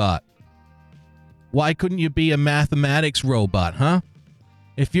robot? Why couldn't you be a mathematics robot, huh?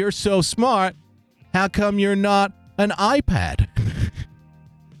 If you're so smart, how come you're not an iPad?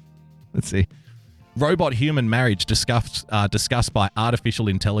 Let's see. Robot-human marriage discussed by artificial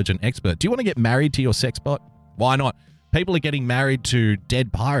intelligence expert. Do you want to get married to your sex bot? Why not? People are getting married to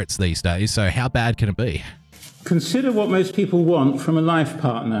dead pirates these days, so how bad can it be? Consider what most people want from a life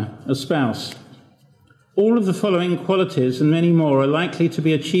partner, a spouse. All of the following qualities and many more are likely to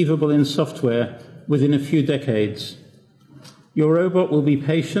be achievable in software within a few decades. Your robot will be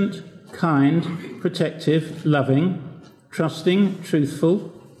patient, kind, protective, loving, trusting, truthful,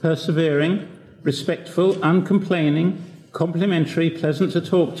 persevering, respectful, uncomplaining, complimentary, pleasant to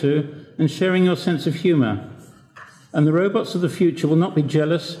talk to, and sharing your sense of humour. And the robots of the future will not be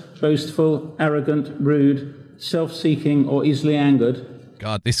jealous, boastful, arrogant, rude, self-seeking, or easily angered.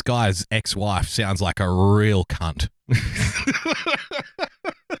 God, this guy's ex-wife sounds like a real cunt.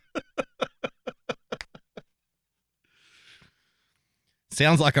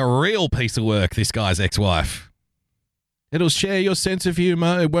 Sounds like a real piece of work, this guy's ex-wife. It'll share your sense of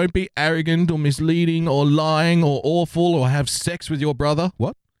humor. It won't be arrogant or misleading or lying or awful or have sex with your brother.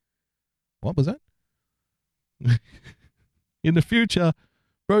 What? What was that? In the future,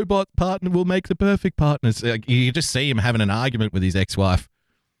 robot partner will make the perfect partners. You just see him having an argument with his ex-wife.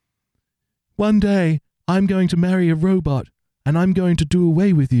 One day, I'm going to marry a robot and I'm going to do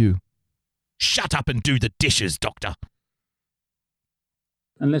away with you. Shut up and do the dishes, doctor.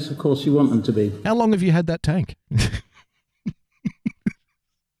 Unless, of course, you want them to be. How long have you had that tank?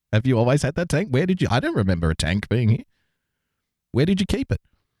 Have you always had that tank? Where did you... I don't remember a tank being here. Where did you keep it?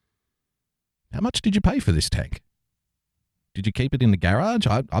 How much did you pay for this tank? Did you keep it in the garage?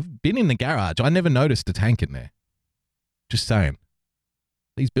 I've been in the garage. I never noticed a tank in there. Just saying.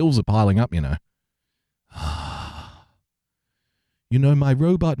 These bills are piling up, you know. You know, my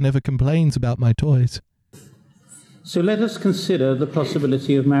robot never complains about my toys. So let us consider the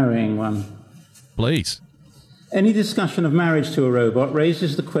possibility of marrying one. Please. Any discussion of marriage to a robot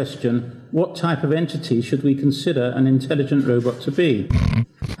raises the question, what type of entity should we consider an intelligent robot to be?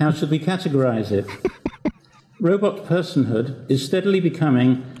 How should we categorize it? Robot personhood is steadily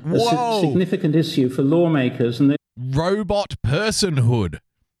becoming a significant issue for lawmakers. And robot personhood.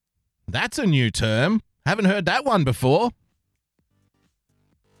 That's a new term. Haven't heard that one before.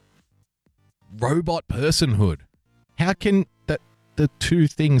 Robot personhood. How can the two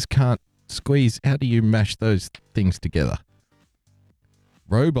things can't squeeze? How do you mash those things together?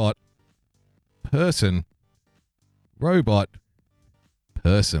 Robot person. Robot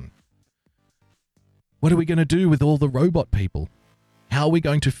person. What are we going to do with all the robot people? How are we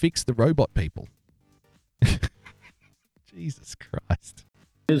going to fix the robot people? Jesus Christ.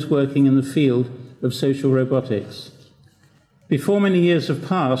 Is working in the field of social robotics. Before many years have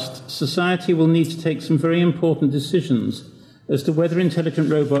passed, society will need to take some very important decisions as to whether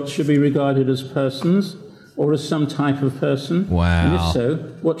intelligent robots should be regarded as persons or as some type of person. Wow. And if so,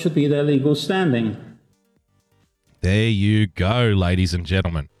 what should be their legal standing? There you go, ladies and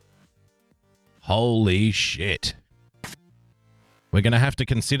gentlemen. Holy shit. We're going to have to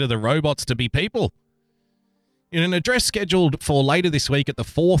consider the robots to be people. In an address scheduled for later this week at the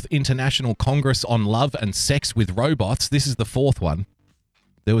 4th International Congress on Love and Sex with Robots, this is the 4th one.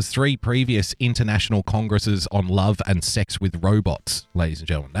 There was 3 previous international congresses on love and sex with robots, ladies and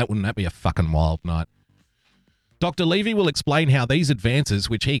gentlemen. Wouldn't that be a fucking wild night? Dr. Levy will explain how these advances,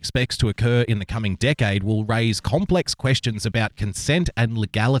 which he expects to occur in the coming decade, will raise complex questions about consent and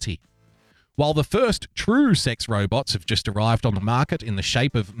legality. While the first true sex robots have just arrived on the market in the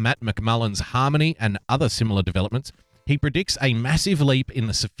shape of Matt McMullen's Harmony and other similar developments, He predicts a massive leap in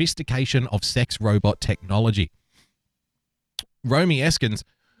the sophistication of sex robot technology. Romy Eskens,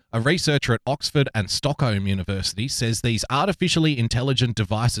 a researcher at Oxford and Stockholm University, says these artificially intelligent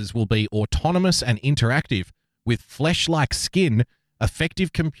devices will be autonomous and interactive with flesh-like skin,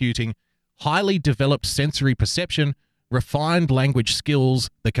 effective computing, highly developed sensory perception, refined language skills,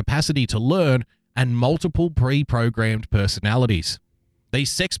 the capacity to learn, and multiple pre-programmed personalities. These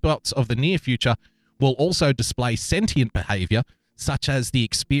sex bots of the near future will also display sentient behavior, such as the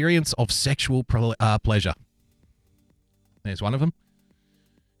experience of sexual pleasure. There's one of them.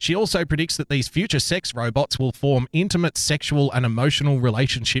 She also predicts that these future sex robots will form intimate sexual and emotional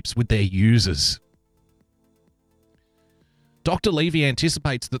relationships with their users. Dr. Levy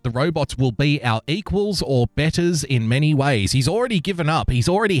anticipates that the robots will be our equals or betters in many ways. He's already given up. He's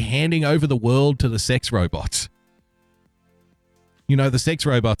already handing over the world to the sex robots. You know, the sex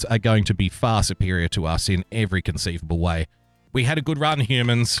robots are going to be far superior to us in every conceivable way. We had a good run,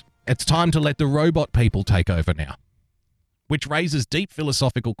 humans. It's time to let the robot people take over now. Which raises deep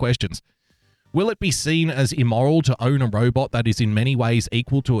philosophical questions. Will it be seen as immoral to own a robot that is in many ways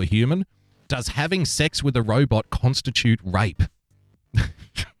equal to a human? Does having sex with a robot constitute rape?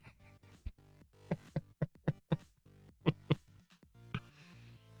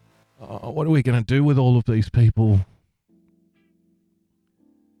 What are we going to do with all of these people?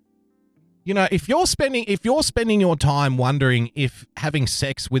 You know, if you're spending your time wondering if having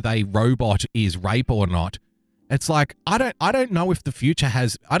sex with a robot is rape or not, it's like I don't know if the future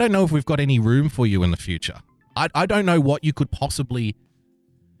has. I don't know if we've got any room for you in the future. I don't know what you could possibly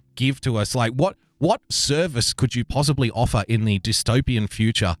give to us. Like what service could you possibly offer in the dystopian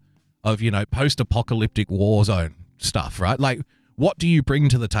future of, you know, post-apocalyptic war zone stuff, right? Like, what do you bring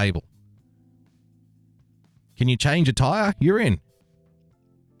to the table? Can you change a tire? You're in.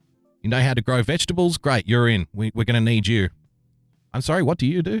 You know how to grow vegetables? Great, you're in. We're going to need you. I'm sorry, what do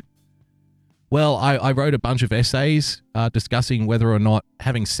you do? Well, I wrote a bunch of essays discussing whether or not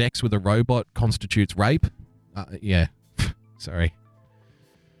having sex with a robot constitutes rape. Yeah, sorry.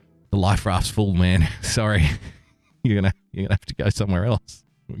 The life raft's full, man. Sorry. You're gonna have to go somewhere else.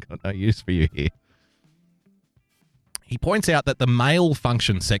 We've got no use for you here. He points out that the male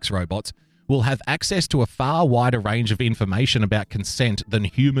function sex robots will have access to a far wider range of information about consent than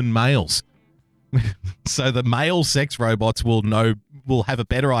human males. So the male sex robots will have a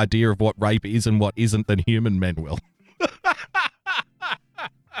better idea of what rape is and what isn't than human men will.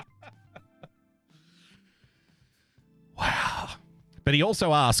 Wow. But he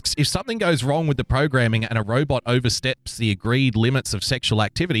also asks, if something goes wrong with the programming and a robot oversteps the agreed limits of sexual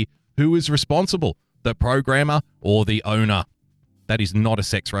activity, who is responsible? The programmer or the owner? That is not a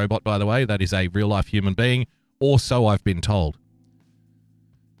sex robot, by the way. That is a real-life human being, or so I've been told.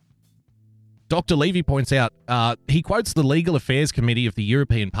 Dr. Levy points out, he quotes the Legal Affairs Committee of the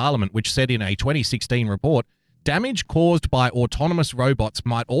European Parliament, which said in a 2016 report, damage caused by autonomous robots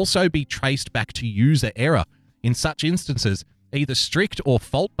might also be traced back to user error. In such instances, either strict or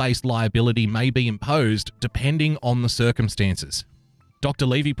fault-based liability may be imposed depending on the circumstances. Dr.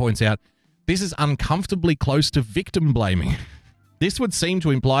 Levy points out, this is uncomfortably close to victim blaming. This would seem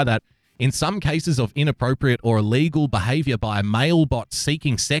to imply that in some cases of inappropriate or illegal behavior by a male bot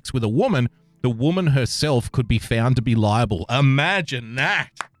seeking sex with a woman, the woman herself could be found to be liable. Imagine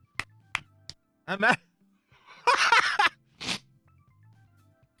that.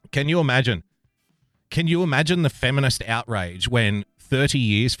 Can you imagine? Can you imagine the feminist outrage when 30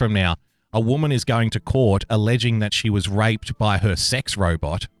 years from now, a woman is going to court alleging that she was raped by her sex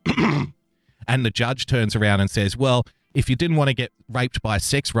robot, and the judge turns around and says, well, if you didn't want to get raped by a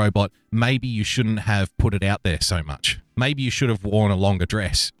sex robot, maybe you shouldn't have put it out there so much. Maybe you should have worn a longer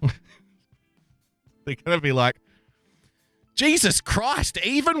dress. They're going to be like, Jesus Christ,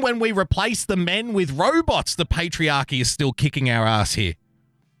 even when we replace the men with robots, the patriarchy is still kicking our ass here.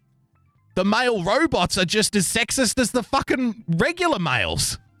 The male robots are just as sexist as the fucking regular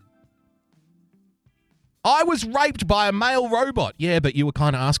males. I was raped by a male robot. Yeah, but you were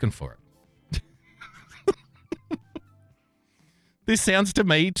kind of asking for it. This sounds to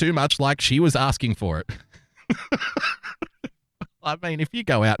me too much like she was asking for it. I mean, if you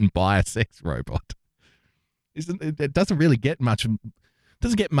go out and buy a sex robot, it doesn't really get much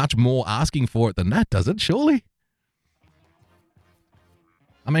more asking for it than that, does it? Surely.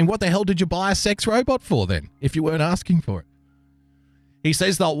 I mean, what the hell did you buy a sex robot for then, if you weren't asking for it? He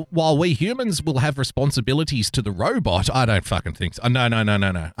says that while we humans will have responsibilities to the robot, I don't fucking think so. No.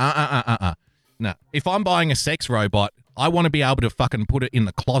 No. If I'm buying a sex robot, I want to be able to fucking put it in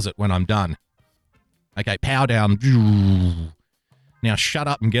the closet when I'm done. Okay, power down. Now shut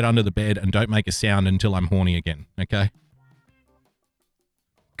up and get under the bed and don't make a sound until I'm horny again, okay?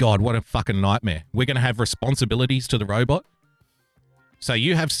 God, what a fucking nightmare. We're going to have responsibilities to the robot. So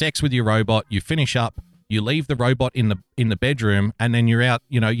you have sex with your robot, you finish up, you leave the robot in the bedroom, and then you're out,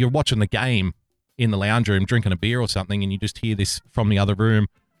 you're watching the game in the lounge room, drinking a beer or something, and you just hear this from the other room.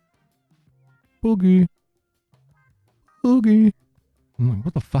 Boogie. Boogie. I'm like,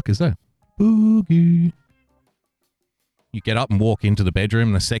 what the fuck is that? Boogie. You get up and walk into the bedroom,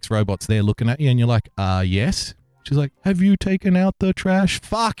 and the sex robot's there looking at you, and you're like, yes? She's like, have you taken out the trash?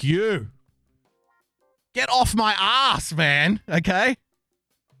 Fuck you. Get off my ass, man. Okay?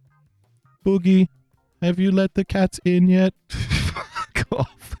 Boogie, have you let the cats in yet? Fuck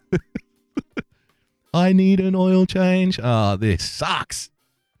off. I need an oil change. Oh, this sucks.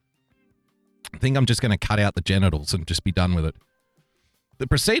 I think I'm just going to cut out the genitals and just be done with it. The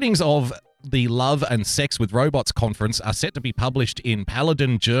proceedings of the Love and Sex with Robots conference are set to be published in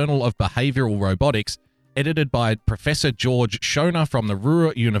Paladin Journal of Behavioral Robotics, edited by Professor George Schoner from the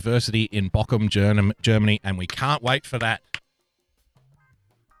Ruhr University in Bochum, Germany, and we can't wait for that.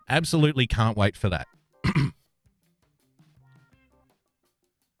 Absolutely can't wait for that.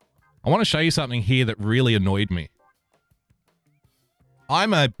 I want to show you something here that really annoyed me.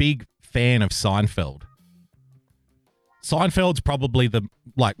 I'm a big fan of Seinfeld. Seinfeld's probably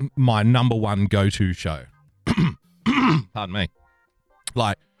my number one go-to show. Pardon me.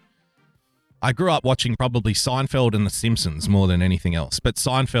 I grew up watching probably Seinfeld and The Simpsons more than anything else, but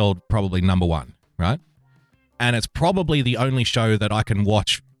Seinfeld probably number one, right? And it's probably the only show that I can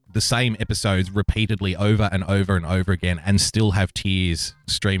watch the same episodes repeatedly over and over and over again and still have tears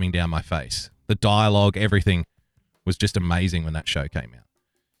streaming down my face. The dialogue, everything was just amazing when that show came out.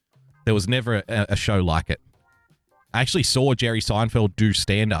 There was never a show like it. I actually saw Jerry Seinfeld do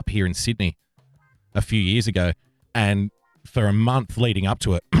stand-up here in Sydney a few years ago, and for a month leading up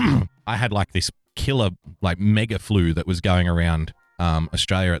to it, I had this killer, mega flu that was going around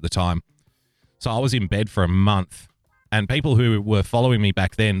Australia at the time. So I was in bed for a month, and people who were following me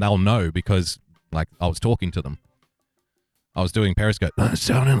back then, they'll know because, I was talking to them. I was doing Periscope.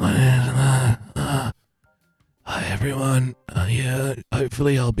 Sounding like this. Hi everyone. Yeah,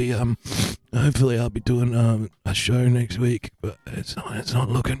 hopefully I'll be doing a show next week, but it's not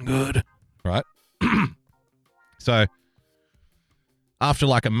looking good. Right? So after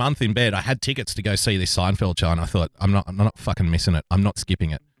a month in bed, I had tickets to go see this Seinfeld show, and I thought, I'm not fucking missing it. I'm not skipping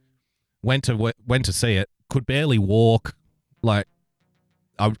it. Went to see it. Could barely walk. I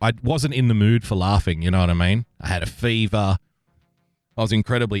wasn't in the mood for laughing. You know what I mean? I had a fever. I was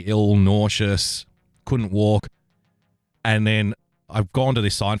incredibly ill, nauseous, couldn't walk. And then I've gone to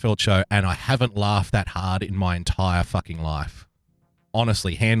this Seinfeld show, and I haven't laughed that hard in my entire fucking life.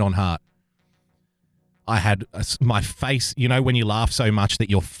 Honestly, hand on heart. I had my face, when you laugh so much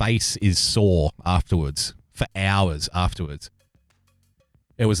that your face is sore afterwards, for hours afterwards.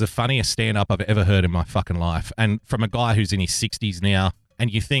 It was the funniest stand-up I've ever heard in my fucking life. And from a guy who's in his 60s now,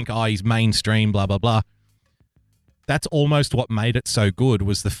 and you think, he's mainstream, blah, blah, blah. That's almost what made it so good,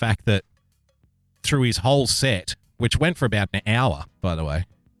 was the fact that through his whole set, which went for about an hour, by the way,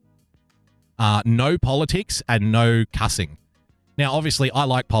 no politics and no cussing. Now, obviously, I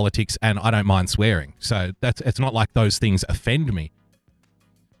like politics and I don't mind swearing, so it's not like those things offend me.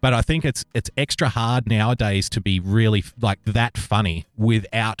 But I think it's extra hard nowadays to be really that funny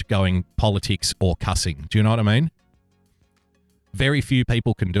without going politics or cussing. Do you know what I mean? Very few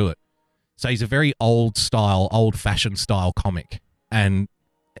people can do it. So he's a very old-fashioned style comic, and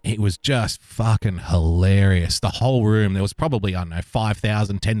it was just fucking hilarious. The whole room, there was probably,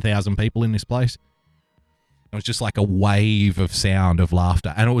 5,000, 10,000 people in this place. It was just a wave of sound of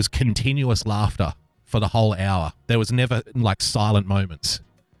laughter, and it was continuous laughter for the whole hour. There was never silent moments.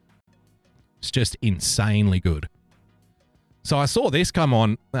 It's just insanely good. So I saw this come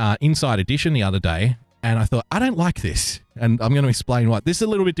on Inside Edition the other day, and I thought, I don't like this. And I'm going to explain why. This is a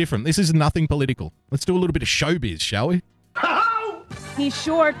little bit different. This is nothing political. Let's do a little bit of showbiz, shall we? He's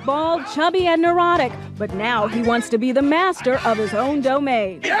short, bald, chubby, and neurotic, but now he wants to be the master of his own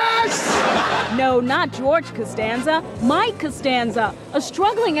domain. Yes! No, not George Costanza, Mike Costanza, a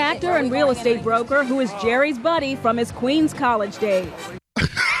struggling actor and real estate broker who is Jerry's buddy from his Queens College days.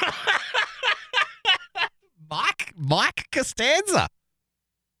 Mike Costanza.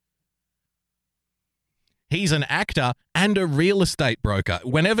 He's an actor and a real estate broker.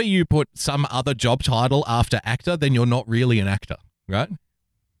 Whenever you put some other job title after actor, then you're not really an actor, right?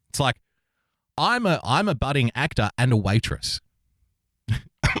 It's like, I'm a budding actor and a waitress.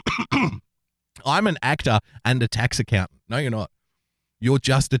 I'm an actor and a tax accountant. No, you're not. You're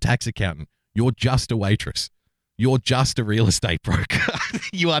just a tax accountant. You're just a waitress. You're just a real estate broker.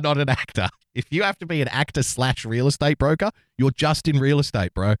 You are not an actor. If you have to be an actor / real estate broker, you're just in real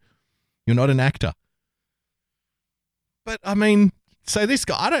estate, bro. You're not an actor. But I mean, so this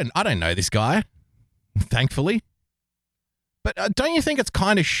guy, I don't know this guy, thankfully. But don't you think it's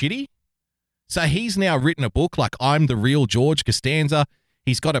kind of shitty? So he's now written a book like I'm the Real George Costanza.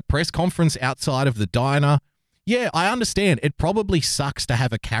 He's got a press conference outside of the diner. Yeah, I understand. It probably sucks to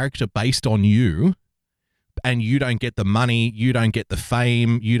have a character based on you and you don't get the money, you don't get the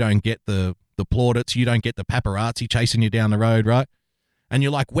fame, you don't get the plaudits, you don't get the paparazzi chasing you down the road, right? And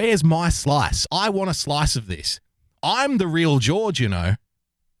you're like, where's my slice? I want a slice of this. I'm the real George, you know.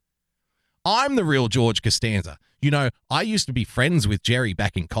 I'm the real George Costanza. You know, I used to be friends with Jerry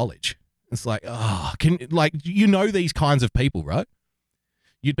back in college. It's like, oh, you know these kinds of people, right?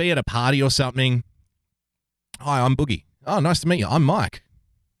 You'd be at a party or something. Hi, I'm Boogie. Oh, nice to meet you. I'm Mike.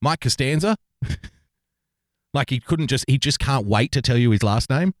 Mike Costanza. Like he just can't wait to tell you his last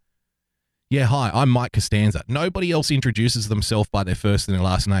name. Yeah, hi, I'm Mike Costanza. Nobody else introduces themselves by their first and their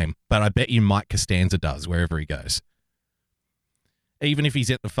last name, but I bet you Mike Costanza does wherever he goes. Even if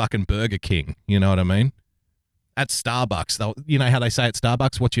he's at the fucking Burger King, you know what I mean? At Starbucks, you know how they say at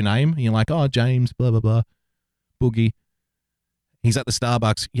Starbucks, what's your name? And you're like, oh, James, blah, blah, blah, Boogie. He's at the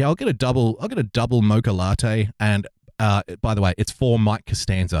Starbucks. Yeah, I'll get a double mocha latte. And by the way, it's for Mike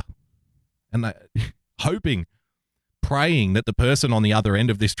Costanza. And hoping, praying that the person on the other end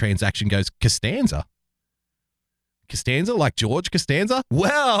of this transaction goes, Costanza? Costanza like George Costanza?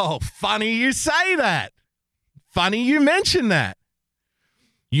 Well, funny you say that. Funny you mention that.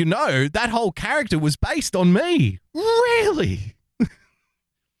 You know, that whole character was based on me. Really?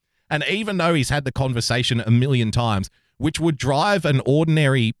 And even though he's had the conversation a million times, which would drive an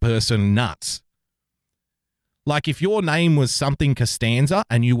ordinary person nuts. Like if your name was something Costanza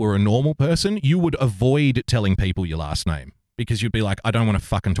and you were a normal person, you would avoid telling people your last name because you'd be like, I don't want to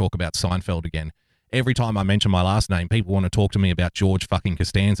fucking talk about Seinfeld again. Every time I mention my last name, people want to talk to me about George fucking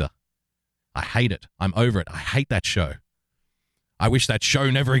Costanza. I hate it. I'm over it. I hate that show. I wish that show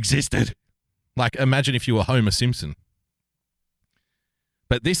never existed. Like, imagine if you were Homer Simpson.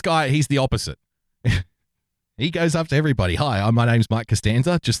 But this guy, he's the opposite. He goes up to everybody. Hi, my name's Mike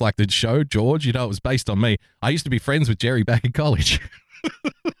Costanza, just like the show, George. You know, it was based on me. I used to be friends with Jerry back in college.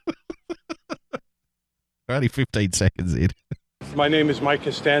 Only 15 seconds in. My name is Mike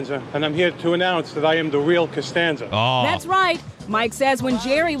Costanza, and I'm here to announce that I am the real Costanza. Oh. That's right. Mike says when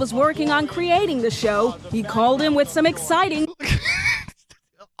Jerry was working on creating the show, he called him with some exciting...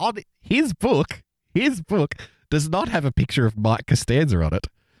 On his book does not have a picture of Mike Costanza on it.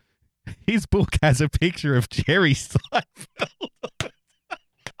 His book has a picture of Jerry Seinfeld.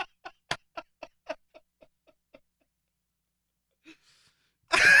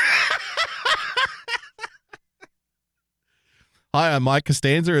 Hi, I'm Mike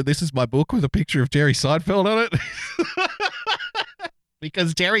Costanza, and this is my book with a picture of Jerry Seinfeld on it.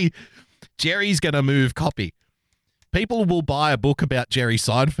 Because Jerry's going to move copy. People will buy a book about Jerry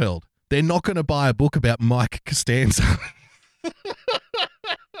Seinfeld. They're not going to buy a book about Mike Costanza.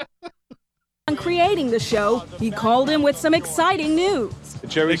 On creating the show, he called him with some exciting news.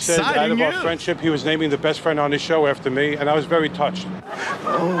 Jerry said out of our friendship, he was naming the best friend on his show after me, and I was very touched.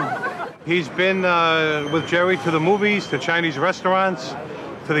 Oh. He's been with Jerry to the movies, to Chinese restaurants,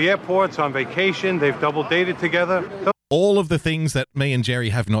 to the airports, on vacation. They've double dated together. All of the things that me and Jerry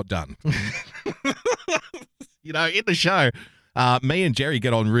have not done. You know, in the show, me and Jerry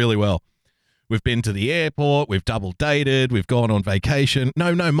get on really well. We've been to the airport, we've double dated, we've gone on vacation.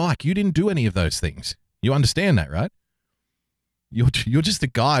 No, Mike, you didn't do any of those things. You understand that, right? You're just a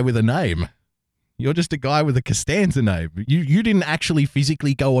guy with a name. You're just a guy with a Costanza name. You didn't actually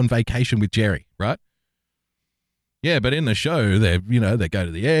physically go on vacation with Jerry, right? Yeah, but in the show, they go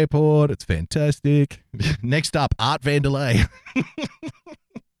to the airport. It's fantastic. Next up, Art Vandelay.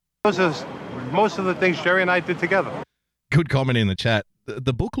 Those are most of the things Jerry and I did together. Good comment in the chat.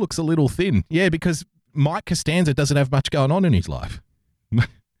 The book looks a little thin. Yeah, because Mike Costanza doesn't have much going on in his life.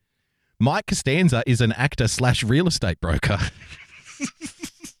 Mike Costanza is an actor / real estate broker.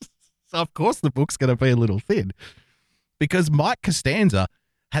 So, of course, the book's going to be a little thin. Because Mike Costanza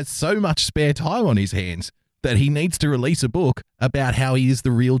has so much spare time on his hands that he needs to release a book about how he is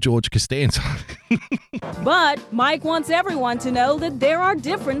the real George Costanza. But Mike wants everyone to know that there are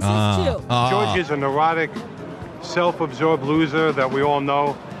differences, too. George is a neurotic, self-absorbed loser that we all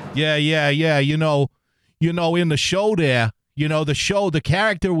know. Yeah. You know, in the show there, the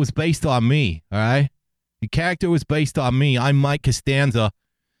character was based on me, all right? The character was based on me. I'm Mike Costanza.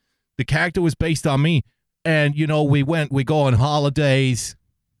 The character was based on me. And, we go on holidays,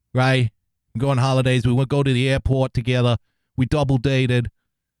 right? We go on holidays. We would go to the airport together. We double dated.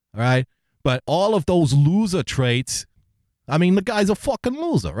 All right. But all of those loser traits, I mean, the guy's a fucking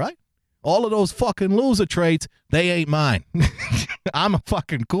loser, right? All of those fucking loser traits, they ain't mine. I'm a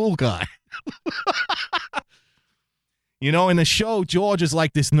fucking cool guy. You know, in the show, George is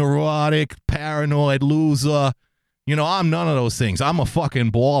like this neurotic, paranoid loser. You know, I'm none of those things. I'm a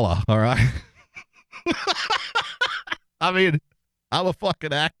fucking baller, all right? I mean, I'm a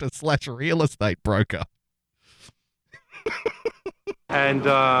fucking actor / real estate broker. And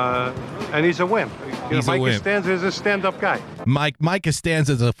he's a wimp. Mike Costanza is a stand-up guy. Mike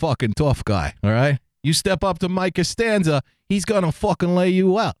Costanza's a fucking tough guy, all right? You step up to Mike Costanza, he's gonna fucking lay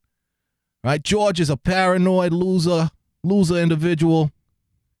you out. Right? George is a paranoid loser individual.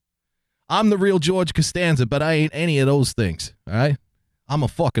 I'm the real George Costanza, but I ain't any of those things, all right? I'm a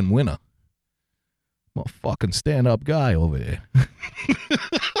fucking winner. I'm a fucking stand-up guy over here.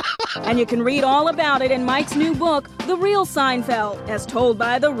 And you can read all about it in Mike's new book, The Real Seinfeld, as told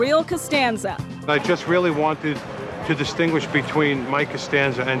by the real Costanza. I just really wanted to distinguish between Mike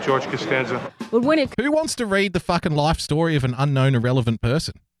Costanza and George Costanza. But when it... Who wants to read the fucking life story of an unknown, irrelevant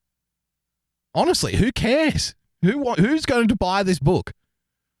person? Honestly, who cares? Who's going to buy this book?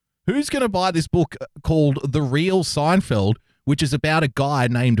 Who's going to buy this book called The Real Seinfeld, which is about a guy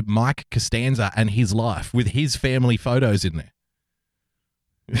named Mike Costanza and his life with his family photos in there?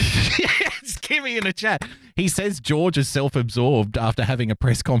 Yes, Kimmy in the chat. He says George is self-absorbed after having a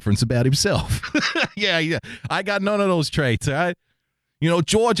press conference about himself. Yeah. I got none of those traits, all right? You know,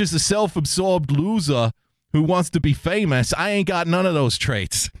 George is a self-absorbed loser who wants to be famous. I ain't got none of those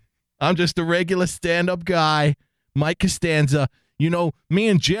traits. I'm just a regular stand-up guy, Mike Costanza. You know, me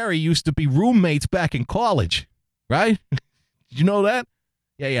and Jerry used to be roommates back in college, right? Did you know that?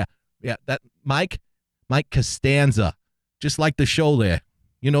 Yeah. That Mike Costanza, just like the show there.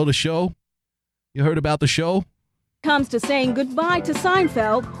 You know the show? You heard about the show? Comes to saying goodbye to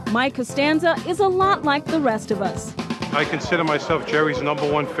Seinfeld, Mike Costanza is a lot like the rest of us. I consider myself Jerry's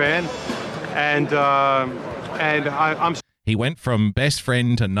 #1 fan, and I'm. He went from best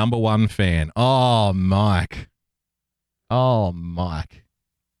friend to #1 fan. Oh, Mike.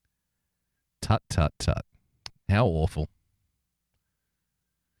 Tut, tut, tut. How awful.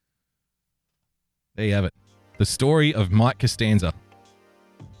 There you have it. The story of Mike Costanza,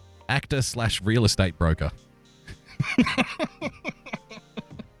 actor / real estate broker.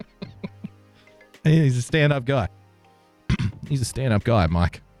 He's a stand-up guy. He's a stand-up guy,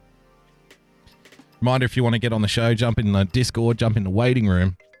 Mike. Reminder, if you want to get on the show, jump in the Discord, jump in the waiting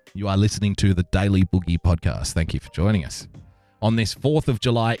room. You are listening to the Daily Boogie podcast. Thank you for joining us on this 4th of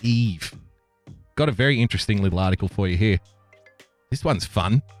July Eve. Got a very interesting little article for you here. This one's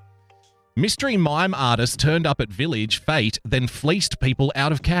fun. Mystery mime artist turned up at village fete, then fleeced people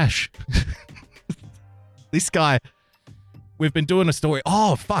out of cash. This guy, we've been doing a story.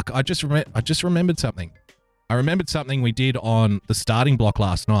 Oh, fuck. I just remembered something. I remembered something we did on the starting block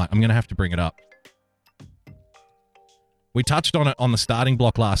last night. I'm going to have to bring it up. We touched on it on the starting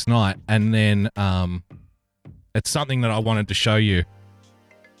block last night, and then it's something that I wanted to show you,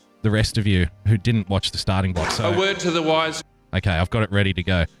 the rest of you who didn't watch the starting block. So, a word to the wise. Okay, I've got it ready to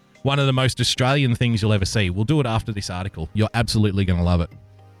go. One of the most Australian things you'll ever see. We'll do it after this article. You're absolutely going to love it.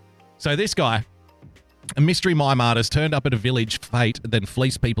 So this guy, a mystery mime artist, turned up at a village fete, then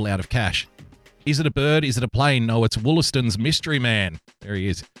fleeced people out of cash. Is it a bird? Is it a plane? No, it's Wollaston's mystery man. There he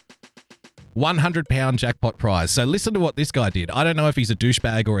is. £100 jackpot prize. So listen to what this guy did. I don't know if he's a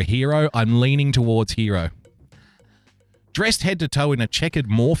douchebag or a hero. I'm leaning towards hero. Dressed head to toe in a checkered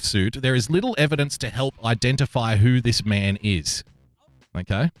morph suit, there is little evidence to help identify who this man is.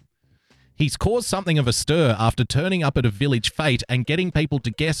 Okay? He's caused something of a stir after turning up at a village fete and getting people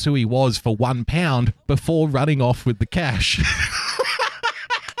to guess who he was for £1 before running off with the cash.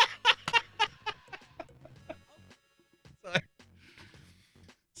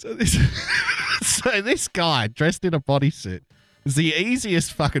 So this guy dressed in a bodysuit is the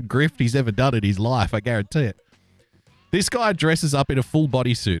easiest fucking grift he's ever done in his life, I guarantee it. This guy dresses up in a full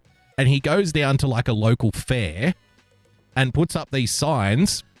bodysuit and he goes down to like a local fair and puts up these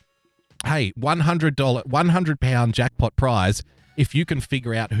signs. Hey, £100 jackpot prize if you can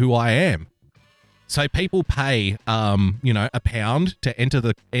figure out who I am. So people pay, £1 to enter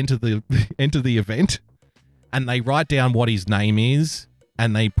the event, and they write down what his name is,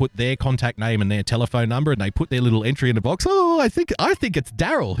 and they put their contact name and their telephone number, and they put their little entry in the box. Oh, I think it's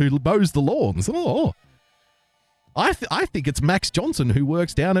Daryl who mows the lawns. Oh, I think it's Max Johnson who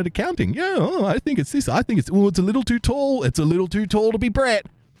works down at accounting. Yeah, I think it's this. I think it's a little too tall. It's a little too tall to be Brett.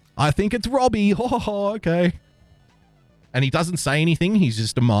 I think it's Robbie. Okay. And he doesn't say anything. He's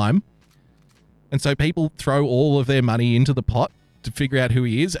just a mime. And so people throw all of their money into the pot to figure out who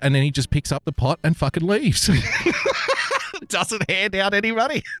he is, and then he just picks up the pot and fucking leaves. Doesn't hand out any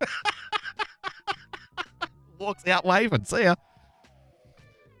money. Walks out waving, see ya.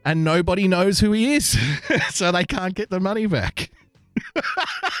 And nobody knows who he is, so they can't get the money back.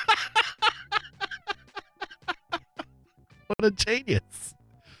 What a genius.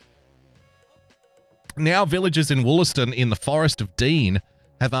 Now villagers in Wollaston in the Forest of Dean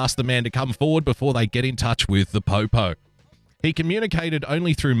have asked the man to come forward before they get in touch with the Popo. He communicated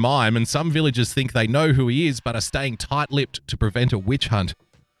only through mime, and some villagers think they know who he is but are staying tight-lipped to prevent a witch hunt.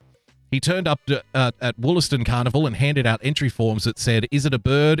 He turned up at Wollaston Carnival and handed out entry forms that said, "Is it a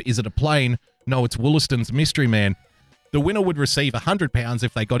bird? Is it a plane? No, it's Wollaston's mystery man." The winner would receive £100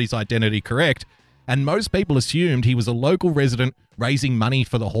 if they got his identity correct, and most people assumed he was a local resident raising money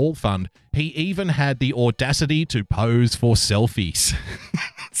for the Hall Fund. He even had the audacity to pose for selfies.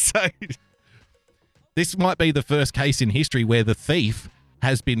 So this might be the first case in history where the thief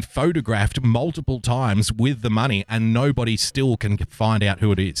has been photographed multiple times with the money and nobody still can find out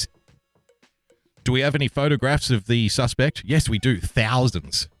who it is. Do we have any photographs of the suspect? Yes, we do.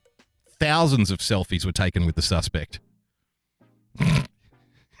 Thousands. Thousands of selfies were taken with the suspect.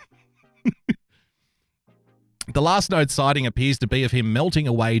 The last known sighting appears to be of him melting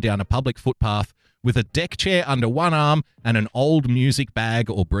away down a public footpath with a deck chair under one arm and an old music bag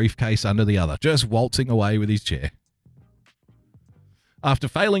or briefcase under the other, just waltzing away with his chair. After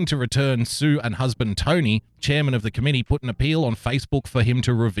failing to return Sue and husband Tony, chairman of the committee put an appeal on Facebook for him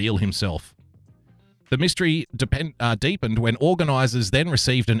to reveal himself. The mystery deepened when organisers then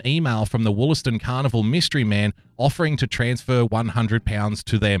received an email from the Wollaston Carnival mystery man offering to transfer £100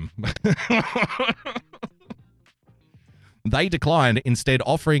 to them. They declined, instead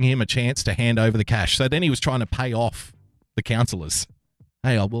offering him a chance to hand over the cash. So then he was trying to pay off the councillors.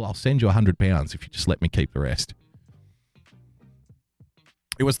 Hey, I'll send you £100 if you just let me keep the rest.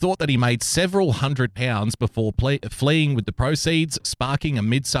 It was thought that he made several £100s before fleeing with the proceeds, sparking a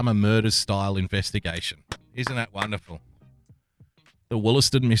Midsummer Murders-style investigation. Isn't that wonderful? The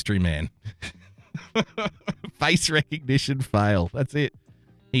Wollaston Mystery Man. Face recognition fail. That's it.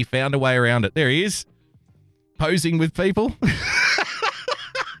 He found a way around it. There he is. Posing with people.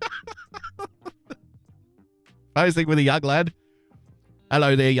 Posing with a young lad.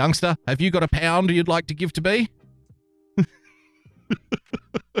 Hello there, youngster. Have you got £1 you'd like to give to me? It's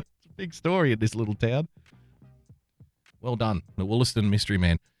a big story in this little town. Well done, the Wollaston Mystery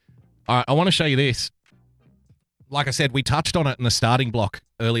Man. All right, I want to show you this. Like I said, we touched on it in the starting block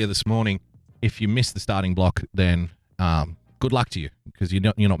earlier this morning. If you missed the starting block, then good luck to you, because you're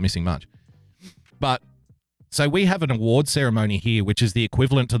not missing much. But so we have an award ceremony here, which is the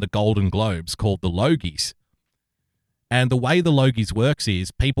equivalent to the Golden Globes, called the Logies. And the way the Logies works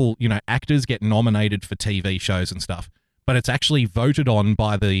is people, actors get nominated for TV shows and stuff. But it's actually voted on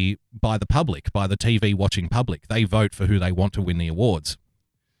by the public, by the TV watching public. They vote for who they want to win the awards.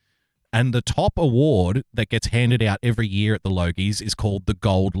 And the top award that gets handed out every year at the Logies is called the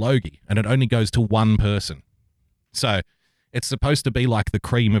Gold Logie, and it only goes to one person. So it's supposed to be like the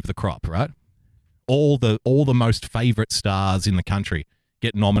cream of the crop, right? All the most favorite stars in the country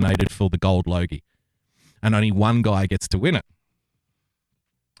get nominated for the Gold Logie, and only one guy gets to win it.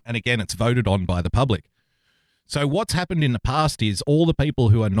 And again, it's voted on by the public. So what's happened in the past is all the people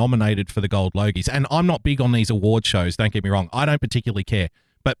who are nominated for the Gold Logies, and I'm not big on these award shows, don't get me wrong, I don't particularly care,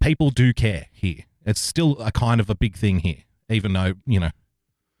 but people do care here. It's still a kind of a big thing here, even though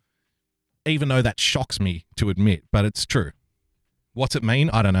that shocks me to admit, but it's true. What's it mean?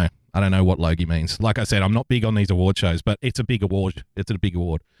 I don't know. I don't know what Logie means. Like I said, I'm not big on these award shows, but it's a big award. It's a big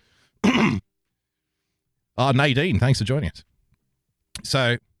award. Nadine, thanks for joining us.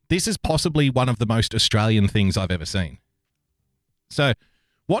 So this is possibly one of the most Australian things I've ever seen. So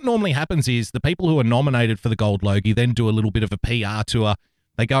what normally happens is the people who are nominated for the Gold Logie then do a little bit of a PR tour.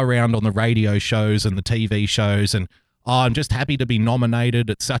 They go around on the radio shows and the TV shows and, I'm just happy to be nominated.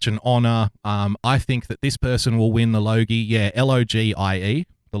 It's such an honour. I think that this person will win the Logie. Yeah, Logie, the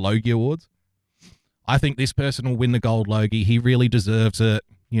Logie Awards. I think this person will win the Gold Logie. He really deserves it.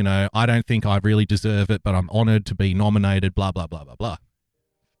 I don't think I really deserve it, but I'm honoured to be nominated, blah, blah, blah, blah, blah.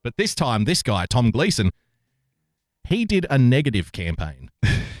 But this time, this guy, Tom Gleeson, he did a negative campaign,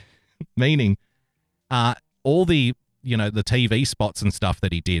 meaning all the TV spots and stuff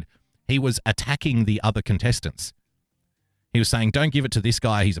that he did, he was attacking the other contestants. He was saying, don't give it to this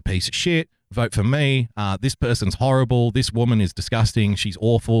guy. He's a piece of shit. Vote for me. This person's horrible. This woman is disgusting. She's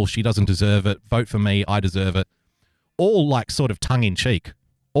awful. She doesn't deserve it. Vote for me. I deserve it. All like sort of tongue in cheek,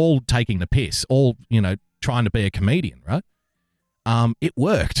 all taking the piss, all, trying to be a comedian, right? it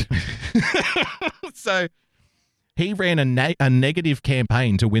worked. So he ran a negative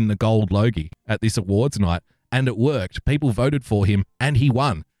campaign to win the gold Logie at this awards night, and it worked. People voted for him, and he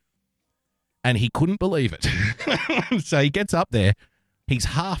won. And he couldn't believe it. So he gets up there. He's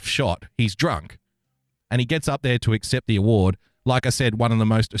half shot. He's drunk. And he gets up there to accept the award. Like I said, one of the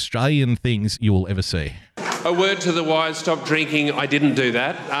most Australian things you will ever see. A word to the wise, stop drinking. I didn't do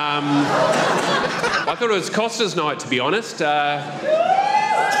that. I thought it was Costa's night, to be honest.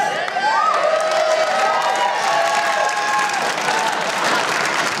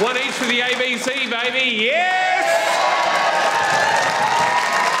 One each for the ABC, baby. Yes!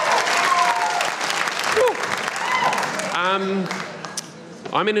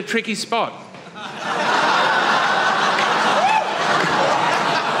 I'm in a tricky spot.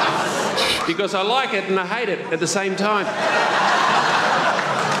 Because I like it and I hate it at the same time.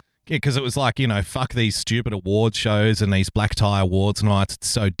 Yeah, because it was like, you know, fuck these stupid award shows and these black tie awards nights. It's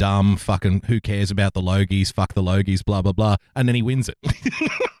so dumb. Fucking who cares about the Logies? Fuck the Logies, blah, blah, blah. And then he wins it.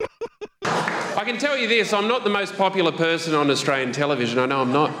 I can tell you this, I'm not the most popular person on Australian television. I know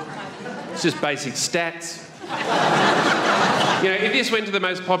I'm not. It's just basic stats. You know, if this went to the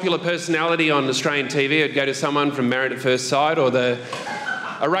most popular personality on Australian TV, it'd go to someone from Married at First Sight or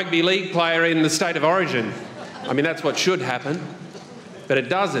a rugby league player in the state of origin. I mean, that's what should happen. But it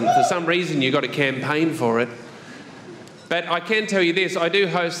doesn't. For some reason, you've got to campaign for it. But I can tell you this, I do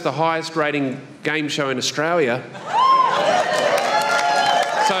host the highest rating game show in Australia.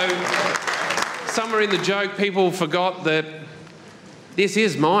 So, somewhere in the joke, people forgot that this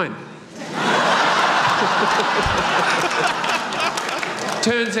is mine.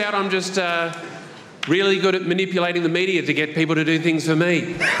 Turns out I'm just really good at manipulating the media to get people to do things for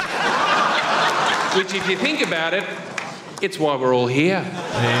me. Which, if you think about it, it's why we're all here.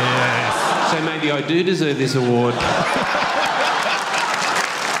 Yes. So maybe I do deserve this award.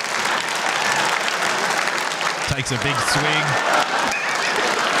 Takes a big swing.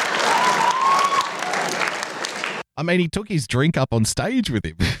 I mean, he took his drink up on stage with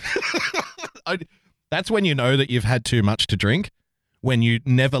him. That's when you know that you've had too much to drink, when you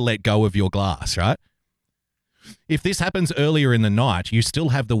never let go of your glass, right? If this happens earlier in the night, you still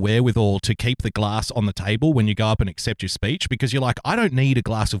have the wherewithal to keep the glass on the table when you go up and accept your speech, because you're like, I don't need a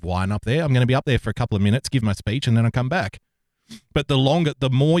glass of wine up there. I'm going to be up there for a couple of minutes, give my speech, and then I'll come back. But the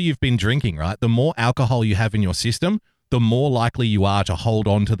more you've been drinking, right, the more alcohol you have in your system, the more likely you are to hold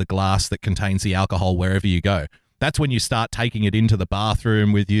on to the glass that contains the alcohol wherever you go. That's when you start taking it into the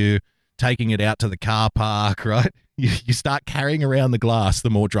bathroom with you, taking it out to the car park, right? You start carrying around the glass the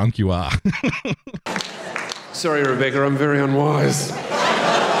more drunk you are. Sorry, Rebecca, I'm very unwise.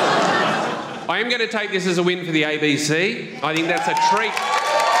 I am going to take this as a win for the ABC. I think that's a treat.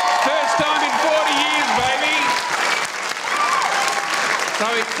 First time in 40 years, baby. So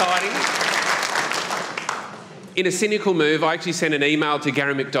exciting. In a cynical move, I actually sent an email to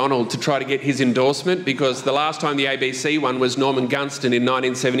Gary McDonald to try to get his endorsement, because the last time the ABC won was Norman Gunston in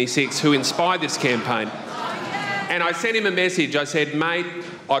 1976, who inspired this campaign. And I sent him a message. I said, mate,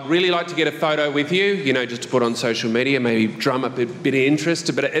 I'd really like to get a photo with you, you know, just to put on social media, maybe drum up a bit of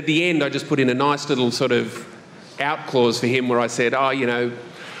interest. But at the end, I just put in a nice little sort of out clause for him where I said, you know,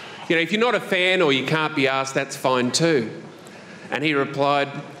 if you're not a fan or you can't be asked, that's fine too. And he replied,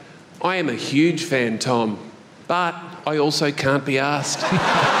 I am a huge fan, Tom, but I also can't be asked.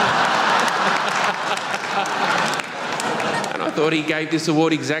 And I thought he gave this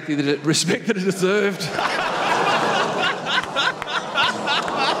award exactly the respect that it deserved.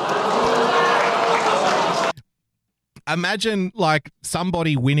 Imagine, like,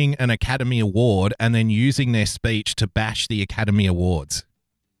 somebody winning an Academy Award and then using their speech to bash the Academy Awards,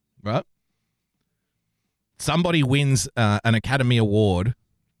 right? Somebody wins an Academy Award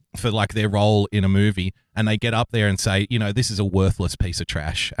for, like, their role in a movie, and they get up there and say, you know, this is a worthless piece of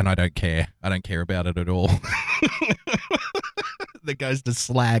trash, and I don't care. I don't care about it at all. That goes to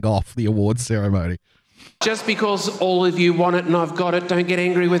slag off the awards ceremony. Just because all of you want it and I've got it, don't get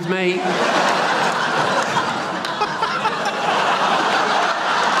angry with me.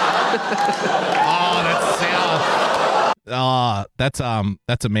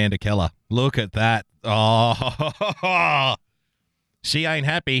 That's Amanda Keller. Look at that. Oh, she ain't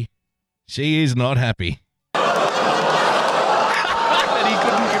happy. She is not happy. And he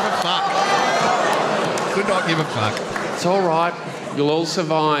couldn't give a fuck. Could not give a fuck. It's all right. You'll all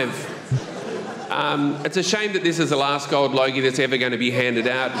survive. It's a shame that this is the last gold Logie that's ever going to be handed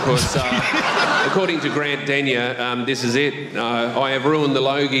out, because according to Grant Denyer, this is it. I have ruined the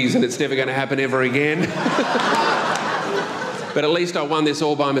Logies and it's never going to happen ever again. But at least I won this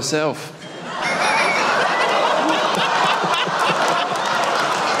all by myself.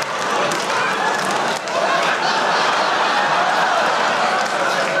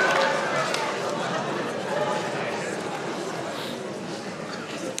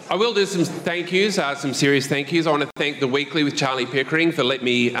 I will do some thank yous, some serious thank yous. I want to thank The Weekly with Charlie Pickering for letting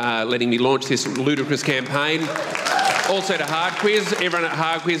me launch this ludicrous campaign. Also to Hard Quiz, everyone at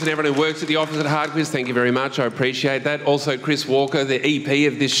Hard Quiz and everyone who works at the office at Hard Quiz, thank you very much. I appreciate that. Also Chris Walker, the EP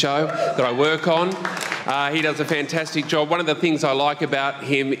of this show that I work on. He does a fantastic job. One of the things I like about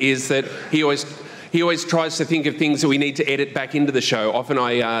him is that he always tries to think of things that we need to edit back into the show. Often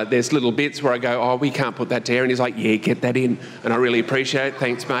there's little bits where I go, oh, we can't put that there. And he's like, yeah, get that in. And I really appreciate it.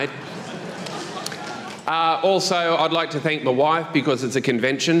 Thanks, mate. Also, I'd like to thank my wife because it's a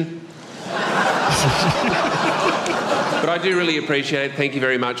convention. But I do really appreciate it. Thank you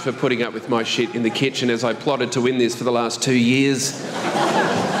very much for putting up with my shit in the kitchen as I plotted to win this for the last 2 years.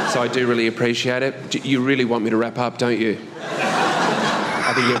 So I do really appreciate it. You really want me to wrap up, don't you?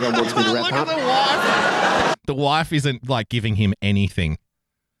 I think everyone wants me to wrap up. The wife isn't like giving him anything.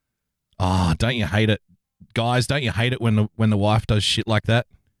 Oh, don't you hate it? Guys, don't you hate it when the wife does shit like that?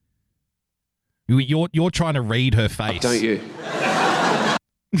 You're trying to read her face. Don't you?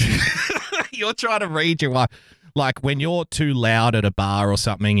 You're trying to read your wife. Like when you're too loud at a bar or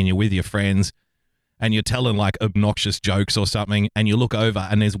something and you're with your friends and you're telling like obnoxious jokes or something and you look over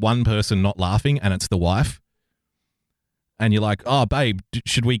and there's one person not laughing and it's the wife. And you're like, oh, babe,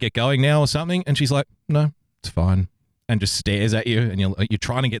 should we get going now or something? And she's like, no, it's fine. And just stares at you and you're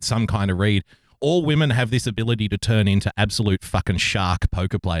trying to get some kind of read. All women have this ability to turn into absolute fucking shark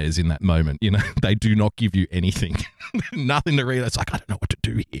poker players in that moment. You know, they do not give you anything. Nothing to read. It's like, I don't know what to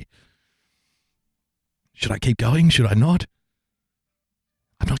do here. Should I keep going? Should I not?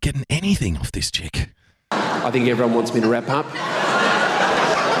 I'm not getting anything off this chick. I think everyone wants me to wrap up.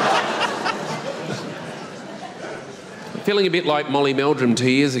 I'm feeling a bit like Molly Meldrum 2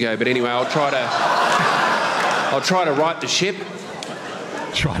 years ago, but anyway, I'll try to right the ship.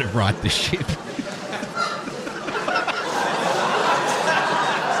 Try to right the ship.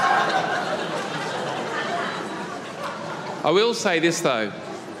 I will say this though.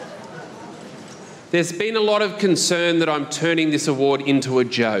 There's been a lot of concern that I'm turning this award into a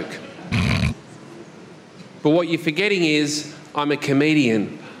joke. But what you're forgetting is I'm a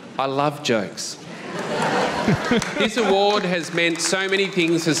comedian. I love jokes. This award has meant so many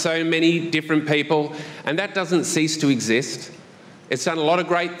things for so many different people, and that doesn't cease to exist. It's done a lot of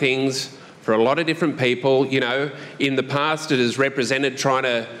great things for a lot of different people. You know, in the past it has represented trying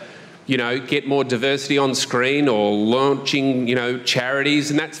to, you know, get more diversity on screen or launching, you know, charities,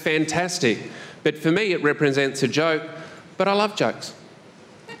 and that's fantastic. But for me, it represents a joke, but I love jokes.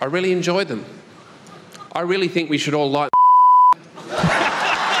 I really enjoy them. I really think we should all light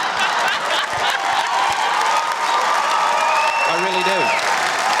I really do.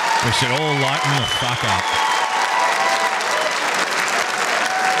 We should all lighten the fuck up.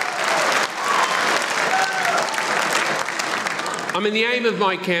 I mean, the aim of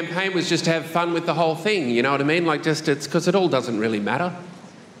my campaign was just to have fun with the whole thing, you know what I mean? Like, just, it's because it all doesn't really matter.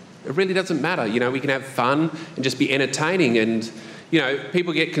 It really doesn't matter. You know, we can have fun and just be entertaining. And, you know,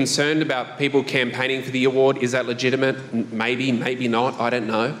 people get concerned about people campaigning for the award. Is that legitimate? Maybe, maybe not. I don't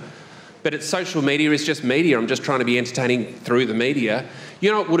know. But it's social media. It's just media. I'm just trying to be entertaining through the media. You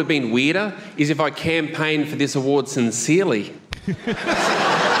know what would have been weirder is if I campaigned for this award sincerely. That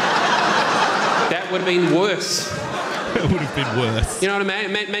would have been worse. It would have been worse. You know what I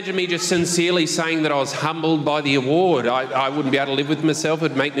mean? Imagine me just sincerely saying that I was humbled by the award. I wouldn't be able to live with myself.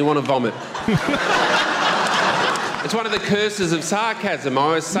 It'd make me want to vomit. It's one of the curses of sarcasm. I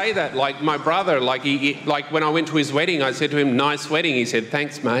always say that. Like my brother, like when I went to his wedding, I said to him, "Nice wedding." He said,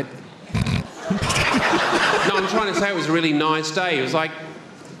 "Thanks, mate." No, I'm trying to say it was a really nice day. He was like,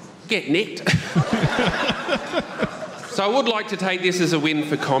 "Get nicked." So I would like to take this as a win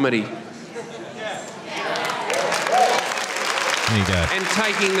for comedy. There you go. And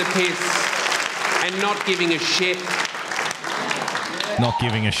taking the piss and not giving a shit. Not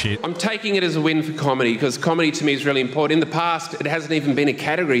giving a shit. I'm taking it as a win for comedy because comedy to me is really important. In the past, it hasn't even been a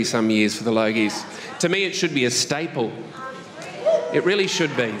category some years for the Logies. To me, it should be a staple. It really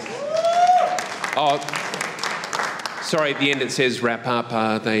should be. Oh, sorry, at the end it says wrap up.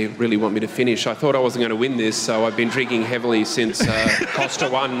 They really want me to finish. I thought I wasn't going to win this, so I've been drinking heavily since Costa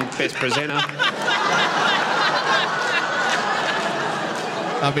won Best Presenter.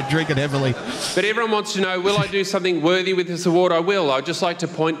 I've been drinking heavily. But everyone wants to know, will I do something worthy with this award? I will. I'd just like to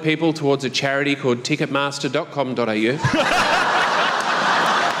point people towards a charity called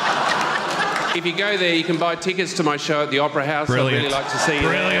ticketmaster.com.au. If you go there, you can buy tickets to my show at the Opera House. Brilliant. I'd really like to see you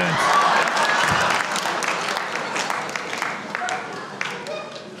Brilliant. there.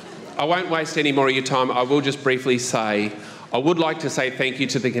 I won't waste any more of your time. I will just briefly say, I would like to say thank you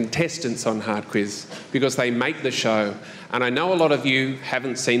to the contestants on Hard Quiz because they make the show. And I know a lot of you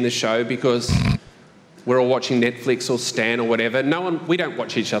haven't seen the show because we're all watching Netflix or Stan or whatever. We don't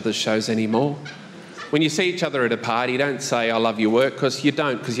watch each other's shows anymore. When you see each other at a party, don't say, I love your work, because you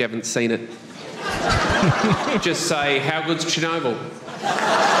don't, because you haven't seen it. Just say, how good's Chernobyl?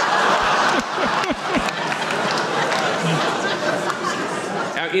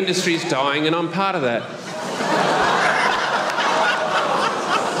 Our industry's dying and I'm part of that.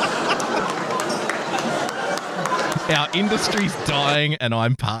 Our industry's dying and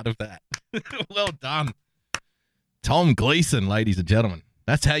I'm part of that. Well done. Tom Gleeson, ladies and gentlemen.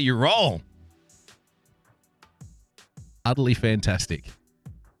 That's how you roll. Utterly fantastic.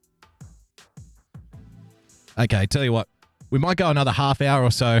 Okay, tell you what. We might go another half hour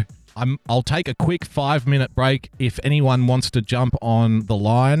or so. I'll take a quick 5-minute break. If anyone wants to jump on the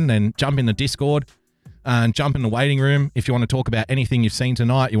line, then jump in the Discord and jump in the waiting room. If you want to talk about anything you've seen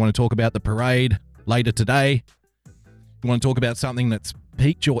tonight, you want to talk about the parade later today, you want to talk about something that's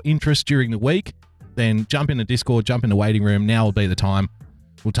piqued your interest during the week, then jump in the Discord, jump in the waiting room. Now will be the time.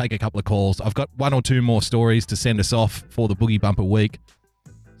 We'll take a couple of calls. I've got 1 or 2 more stories to send us off for the Boogie Bumper week.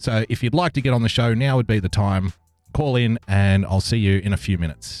 So if you'd like to get on the show, now would be the time. Call in and I'll see you in a few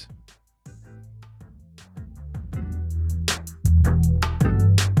minutes.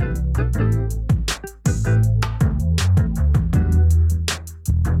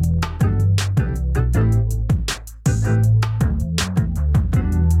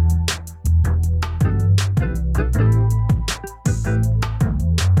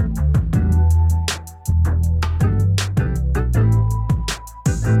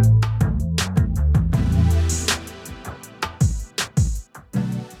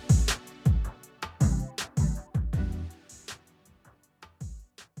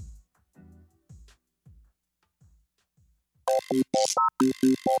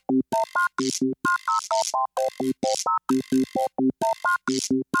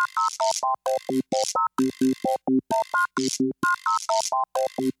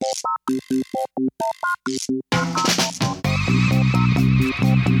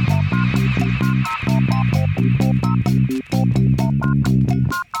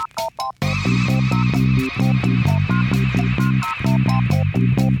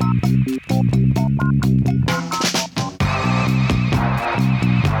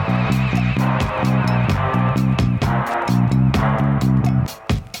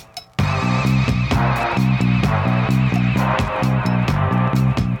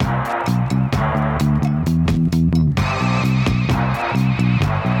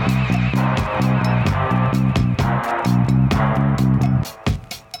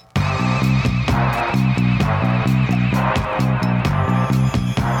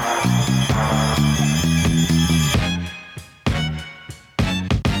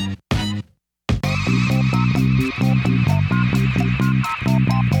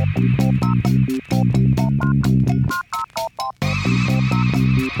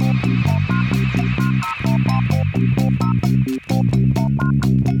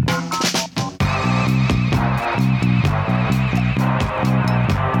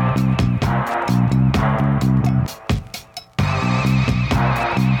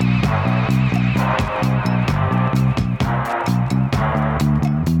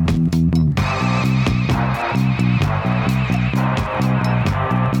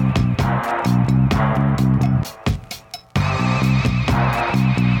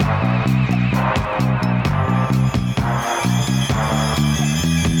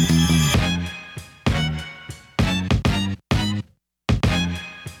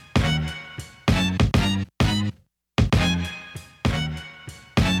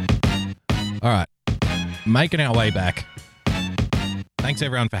 All right, making our way back. Thanks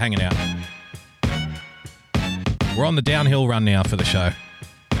everyone for hanging out. We're on the downhill run now for the show.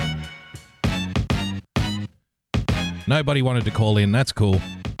 Nobody wanted to call in. That's cool.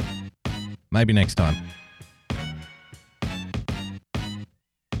 Maybe next time.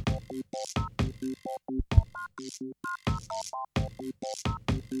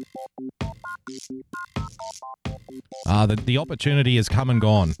 The opportunity has come and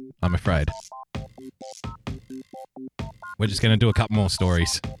gone, I'm afraid. We're just going to do a couple more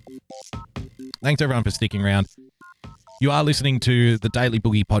stories. Thanks everyone for sticking around. You are listening to the Daily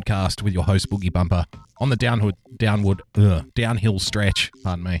Boogie Podcast with your host Boogie Bumper on the downhill stretch.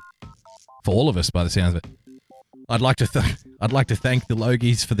 Pardon me. For all of us, by the sounds of it. I'd like to thank the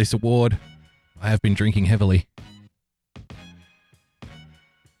Logies for this award. I have been drinking heavily.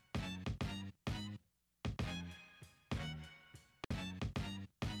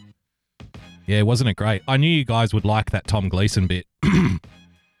 Yeah, wasn't it great? I knew you guys would like that Tom Gleeson bit.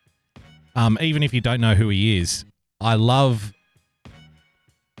 Even if you don't know who he is, I love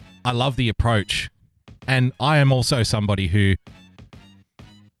the approach. And I am also somebody who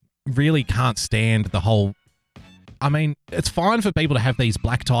really can't stand the whole... I mean, it's fine for people to have these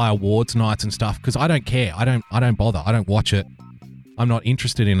black tie awards nights and stuff because I don't care. I don't bother. I don't watch it. I'm not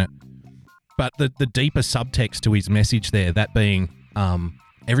interested in it. But the deeper subtext to his message there, that being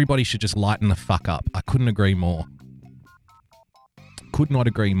everybody should just lighten the fuck up. I couldn't agree more. Could not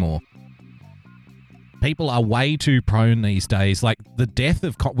agree more. People are way too prone these days. Like the death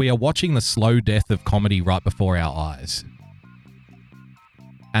of... we are watching the slow death of comedy right before our eyes.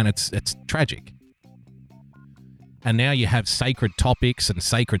 And it's tragic. And now you have sacred topics and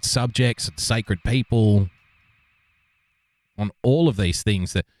sacred subjects and sacred people on all of these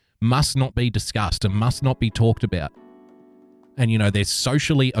things that must not be discussed and must not be talked about. And, you know, there's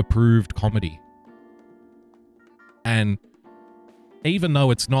socially approved comedy. And even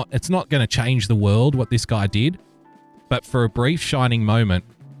though it's not going to change the world, what this guy did, but for a brief shining moment,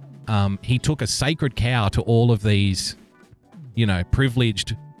 he took a sacred cow to all of these, you know,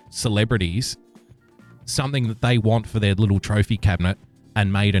 privileged celebrities, something that they want for their little trophy cabinet,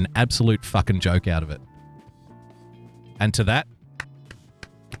 and made an absolute fucking joke out of it. And to that,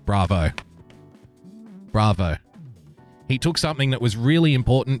 bravo. Bravo. He took something that was really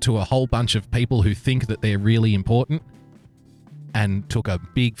important to a whole bunch of people who think that they're really important and took a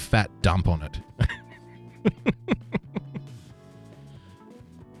big fat dump on it.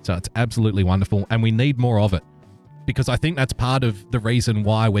 So it's absolutely wonderful, and we need more of it, because I think that's part of the reason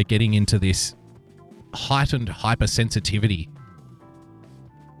why we're getting into this heightened hypersensitivity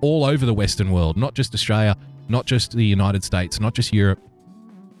all over the Western world, not just Australia, not just the United States, not just Europe,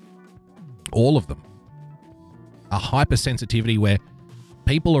 all of them. A hypersensitivity where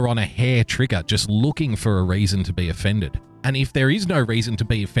people are on a hair trigger just looking for a reason to be offended. And if there is no reason to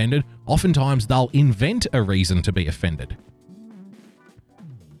be offended, oftentimes they'll invent a reason to be offended.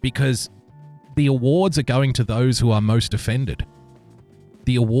 Because the awards are going to those who are most offended.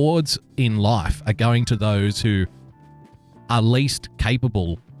 The awards in life are going to those who are least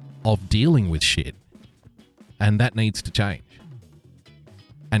capable of dealing with shit. And that needs to change.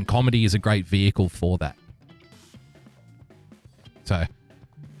 And comedy is a great vehicle for that. So,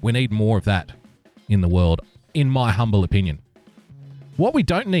 we need more of that in the world, in my humble opinion. What we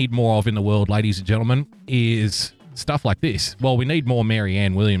don't need more of in the world, ladies and gentlemen, is stuff like this. Well, we need more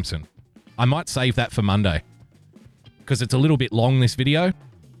Marianne Williamson. I might save that for Monday, because it's a little bit long, this video.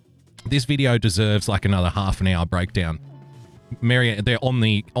 This video deserves like another half an hour breakdown. They're on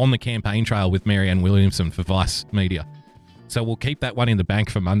the campaign trail with Marianne Williamson for Vice Media. So we'll keep that one in the bank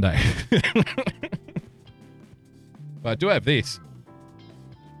for Monday. But I do have this.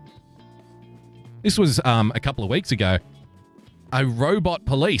 This was a couple of weeks ago. A robot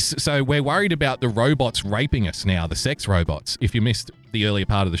police. So we're worried about the robots raping us now, the sex robots. If you missed the earlier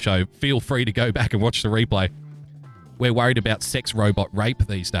part of the show, feel free to go back and watch the replay. We're worried about sex robot rape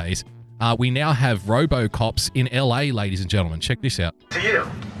these days. We now have robo-cops in LA, ladies and gentlemen. Check this out. To you.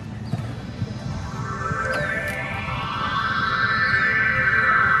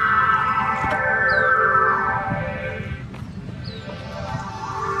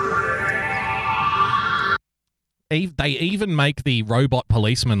 They even make the robot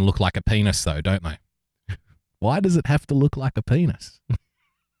policeman look like a penis, though, don't they? Why does it have to look like a penis?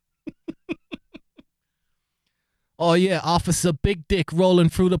 Oh, yeah, Officer Big Dick rolling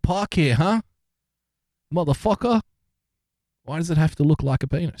through the park here, huh? Motherfucker. Why does it have to look like a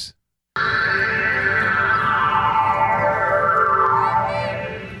penis?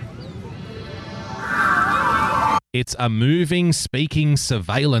 It's a moving, speaking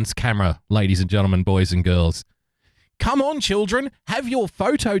surveillance camera, ladies and gentlemen, boys and girls. Come on, children, have your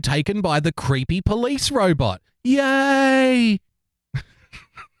photo taken by the creepy police robot. Yay!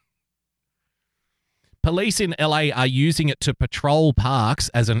 Police in LA are using it to patrol parks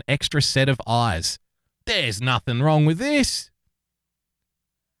as an extra set of eyes. There's nothing wrong with this.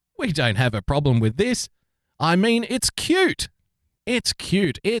 We don't have a problem with this. I mean, it's cute. It's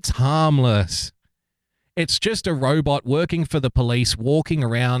cute. It's harmless. It's just a robot working for the police, walking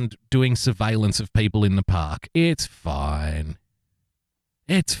around doing surveillance of people in the park. It's fine.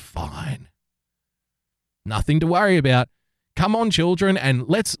 It's fine. Nothing to worry about. Come on, children, and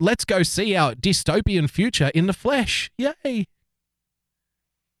let's go see our dystopian future in the flesh. Yay.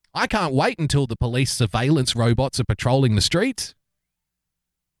 I can't wait until the police surveillance robots are patrolling the streets.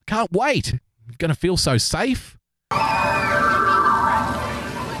 Can't wait. I'm going to feel so safe.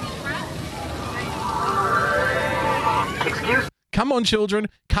 Come on, children.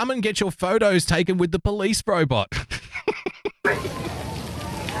 Come and get your photos taken with the police robot.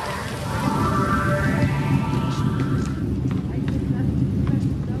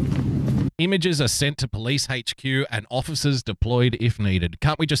 Images are sent to police HQ and officers deployed if needed.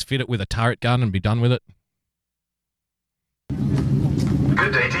 Can't we just fit it with a turret gun and be done with it?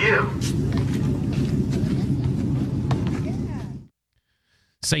 Good day to you.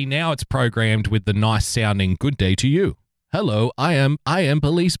 See, now it's programmed with the nice sounding good day to you. Hello, I am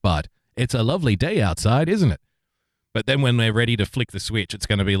Police Bot. It's a lovely day outside, isn't it? But then when they're ready to flick the switch, it's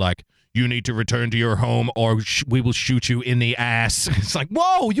going to be like, you need to return to your home or we will shoot you in the ass. It's like,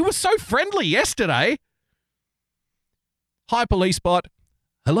 whoa, you were so friendly yesterday. Hi, Police Bot.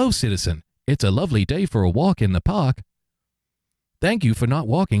 Hello, citizen. It's a lovely day for a walk in the park. Thank you for not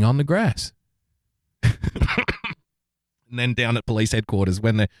walking on the grass. And then down at police headquarters,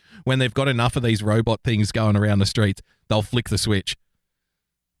 when they've got enough of these robot things going around the streets, they'll flick the switch.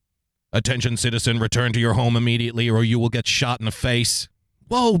 Attention, citizen, return to your home immediately or you will get shot in the face.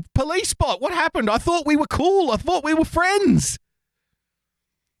 Whoa, Police Bot, what happened? I thought we were cool. I thought we were friends.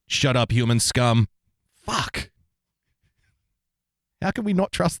 Shut up, human scum. Fuck. How can we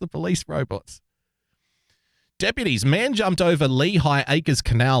not trust the police robots? Deputies, man jumped over Lehigh Acres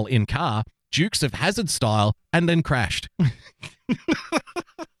Canal in car, Dukes of Hazzard style, and then crashed.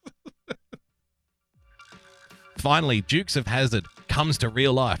 Finally, Dukes of Hazzard comes to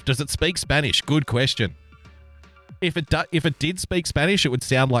real life. Does it speak Spanish? Good question. If it did speak Spanish, it would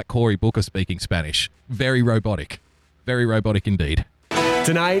sound like Cory Booker speaking Spanish. Very robotic. Very robotic indeed.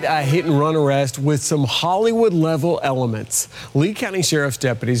 Tonight, a hit-and-run arrest with some Hollywood-level elements. Lee County Sheriff's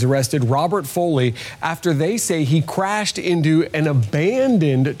deputies arrested Robert Foley after they say he crashed into an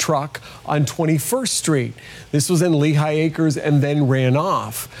abandoned truck on 21st Street. This was in Lehigh Acres and then ran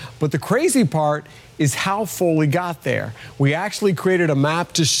off. But the crazy part is how Foley got there. We actually created a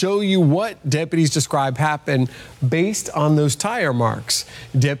map to show you what deputies describe happened based on those tire marks.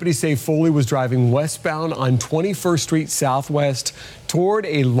 Deputies say Foley was driving westbound on 21st Street Southwest toward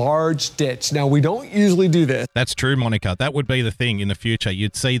a large ditch. Now, we don't usually do this. That's true, Monica. That would be the thing in the future.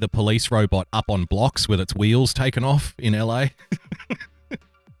 You'd see the police robot up on blocks with its wheels taken off in LA.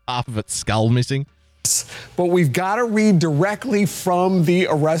 Half of its skull missing. But we've got to read directly from the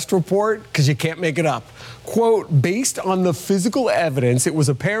arrest report because you can't make it up. Quote, based on the physical evidence, it was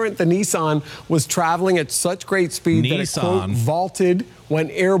apparent the Nissan was traveling at such great speed that it, quote, vaulted,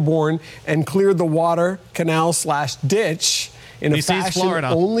 went airborne, and cleared the water canal/ditch in a fashion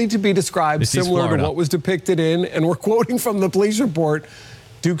only to be described similar to what was depicted in, and we're quoting from the police report,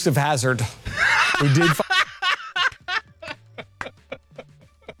 Dukes of Hazzard. We did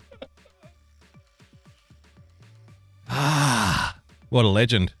What a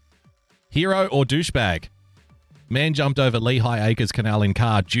legend. Hero or douchebag? Man jumped over Lehigh Acres Canal in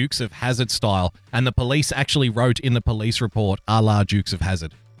car, Dukes of Hazzard style, and the police actually wrote in the police report, a la Dukes of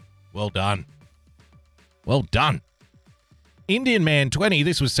Hazzard. Well done. Well done. Indian man 20,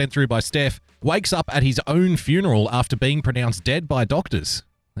 this was sent through by Steph, wakes up at his own funeral after being pronounced dead by doctors.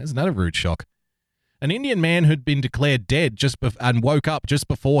 There's another rude shock. An Indian man who'd been declared dead and woke up just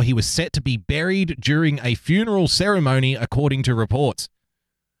before he was set to be buried during a funeral ceremony, according to reports.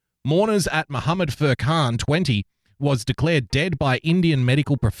 Mourners at Muhammad Furqan, 20, was declared dead by Indian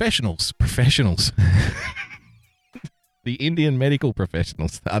medical professionals. The Indian medical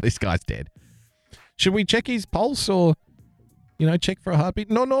professionals. This guy's dead. Should we check his pulse or, check for a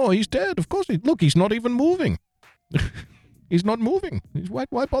heartbeat? No, he's dead. Of course. Look, he's not even moving. He's not moving.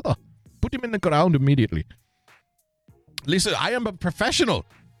 Why bother? Put him in the ground immediately. Listen, I am a professional.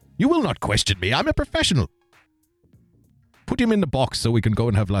 You will not question me. I'm a professional. Put him in the box so we can go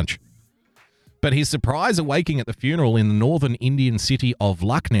and have lunch. But his surprise awaking at the funeral in the northern Indian city of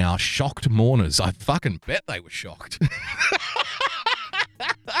Lucknow shocked mourners. I fucking bet they were shocked.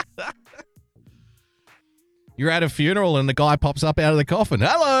 You're at a funeral and the guy pops up out of the coffin.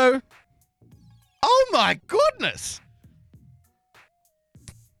 Hello. Oh my goodness.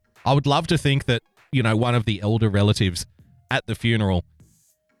 I would love to think that, one of the elder relatives at the funeral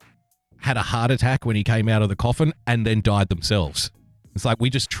had a heart attack when he came out of the coffin and then died themselves. It's like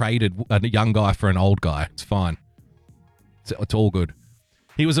we just traded a young guy for an old guy. It's fine. It's all good.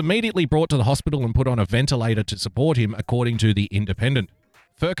 He was immediately brought to the hospital and put on a ventilator to support him, according to The Independent.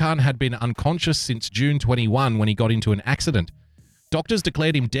 Furqan had been unconscious since June 21 when he got into an accident. Doctors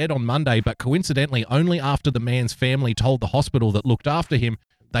declared him dead on Monday, but coincidentally only after the man's family told the hospital that looked after him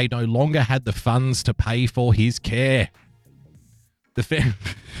they no longer had the funds to pay for his care. That's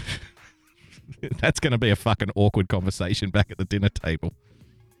going to be a fucking awkward conversation back at the dinner table.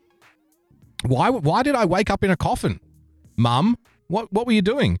 Why did I wake up in a coffin? Mum, What were you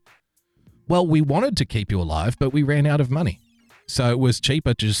doing? Well, we wanted to keep you alive, but we ran out of money. So it was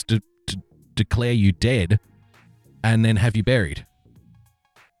cheaper just to declare you dead and then have you buried.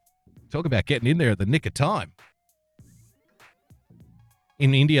 Talk about getting in there at the nick of time.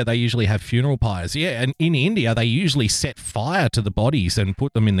 In India, they usually have funeral pyres. Yeah, and in India, they usually set fire to the bodies and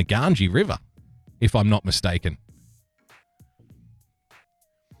put them in the Ganges River, if I'm not mistaken.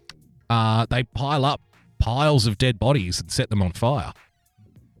 They pile up piles of dead bodies and set them on fire.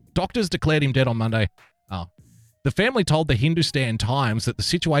 Doctors declared him dead on Monday. The family told the Hindustan Times that the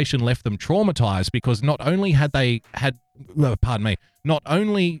situation left them traumatized because not only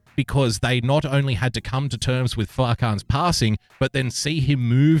because they not only had to come to terms with Farkan's passing, but then see him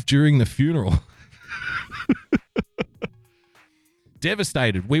move during the funeral.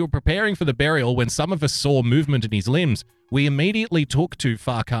 Devastated, we were preparing for the burial when some of us saw movement in his limbs. We immediately took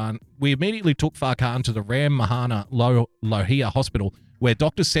Farkan to the Ram Mahana Lohia Hospital, where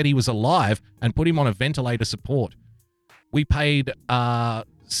doctors said he was alive and put him on a ventilator support. We paid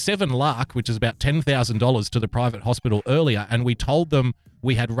 7 lakh, which is about $10,000, to the private hospital earlier, and we told them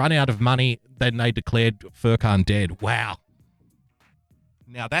we had run out of money. Then they declared Farkan dead. Wow.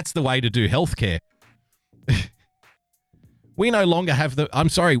 Now that's the way to do healthcare. We no longer have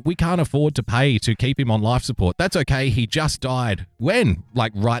we can't afford to pay to keep him on life support. That's okay. He just died. When?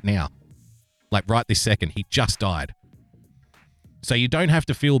 Like right now. Like right this second. He just died. So you don't have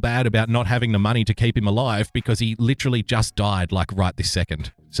to feel bad about not having the money to keep him alive because he literally just died like right this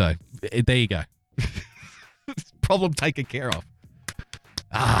second. So there you go. Problem taken care of.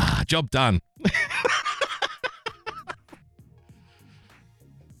 Job done.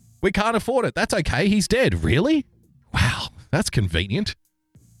 We can't afford it. That's okay. He's dead. Really? Wow. That's convenient.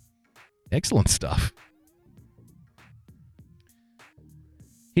 Excellent stuff.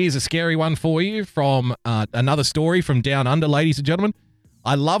 Here's a scary one for you from another story from Down Under, ladies and gentlemen.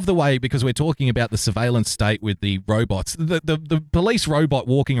 I love the way, because we're talking about the surveillance state with the robots. The police robot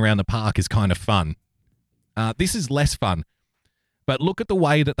walking around the park is kind of fun. This is less fun. But look at the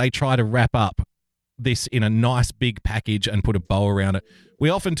way that they try to wrap up this in a nice big package and put a bow around it. We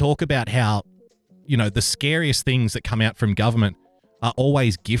often talk about how, the scariest things that come out from government are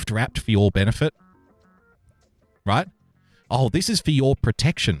always gift wrapped for your benefit. Right? Oh, this is for your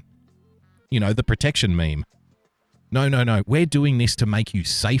protection. The protection meme. No. We're doing this to make you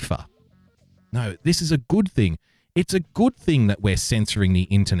safer. No, this is a good thing. It's a good thing that we're censoring the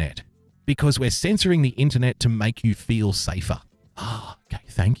internet, because we're censoring the internet to make you feel safer. Okay.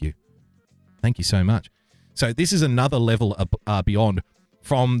 Thank you. Thank you so much. So this is another level beyond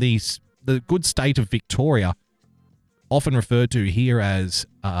from the good state of Victoria, often referred to here as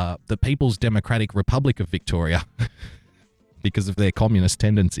the People's Democratic Republic of Victoria because of their communist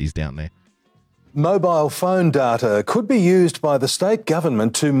tendencies down there. Mobile phone data could be used by the state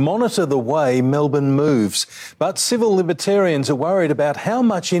government to monitor the way Melbourne moves. But civil libertarians are worried about how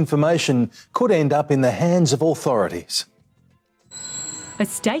much information could end up in the hands of authorities. A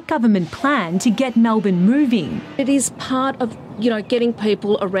state government plan to get Melbourne moving. It is part of, getting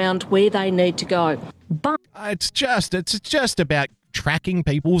people around where they need to go. But it's just about tracking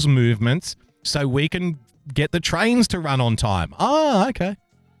people's movements so we can get the trains to run on time. Okay.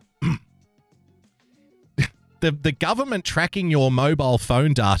 The government tracking your mobile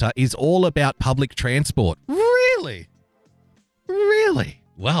phone data is all about public transport. Really?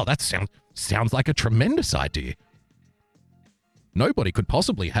 Wow, that sounds like a tremendous idea. Nobody could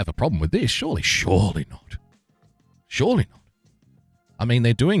possibly have a problem with this. Surely not. I mean,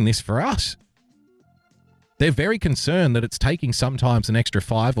 they're doing this for us. They're very concerned that it's taking sometimes an extra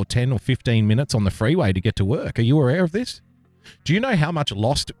 5 or 10 or 15 minutes on the freeway to get to work. Are you aware of this? Do you know how much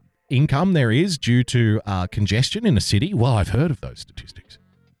lost income there is due to congestion in a city? Well, I've heard of those statistics.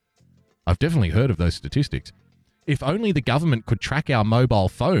 I've definitely heard of those statistics. If only the government could track our mobile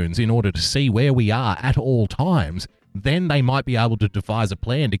phones in order to see where we are at all times, then they might be able to devise a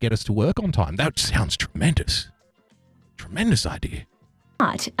plan to get us to work on time. That sounds tremendous. Tremendous idea.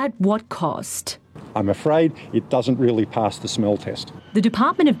 But at what cost? I'm afraid it doesn't really pass the smell test. The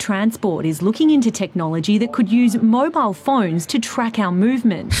Department of Transport is looking into technology that could use mobile phones to track our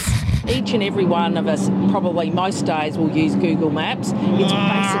movements. Each and every one of us, probably most days, will use Google Maps. It's basically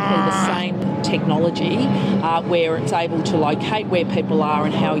the same technology where it's able to locate where people are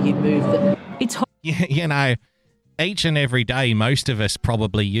and how you move them. Each and every day, most of us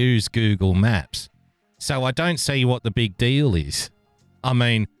probably use Google Maps. So I don't see what the big deal is. I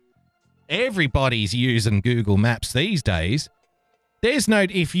mean, everybody's using Google Maps these days.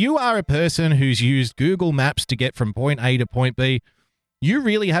 If you are a person who's used Google Maps to get from point A to point B, you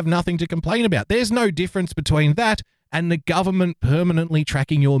really have nothing to complain about. There's no difference between that and the government permanently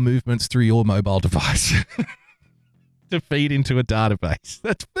tracking your movements through your mobile device to feed into a database.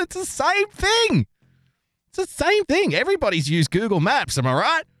 That's the same thing. It's the same thing. Everybody's used Google Maps. Am I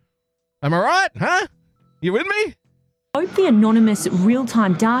right? Am I right? Huh? You with me? Hope the anonymous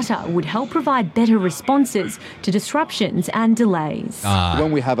real-time data would help provide better responses to disruptions and delays.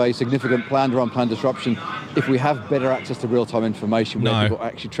 When we have a significant planned or unplanned disruption, if we have better access to real-time information where people are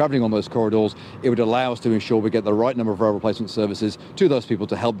actually travelling on those corridors, it would allow us to ensure we get the right number of rail replacement services to those people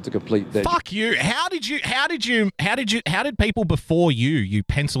to help them to complete their... Fuck you. How did people before you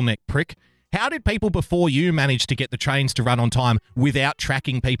pencil neck prick, how did people before you manage to get the trains to run on time without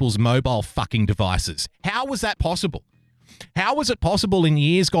tracking people's mobile fucking devices? How was that possible? How was it possible in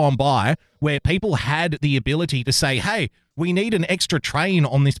years gone by where people had the ability to say, hey, we need an extra train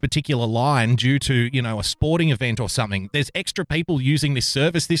on this particular line due to, a sporting event or something. There's extra people using this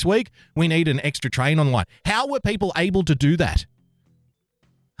service this week. We need an extra train on the line. How were people able to do that?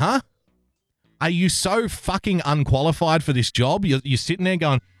 Huh? Are you so fucking unqualified for this job? You're sitting there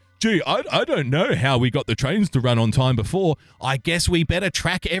going, gee, I don't know how we got the trains to run on time before. I guess we better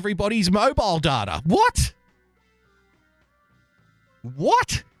track everybody's mobile data. What?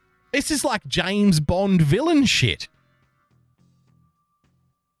 What? This is like James Bond villain shit.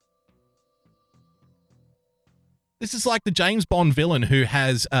 This is like the James Bond villain who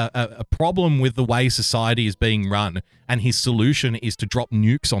has a problem with the way society is being run, and his solution is to drop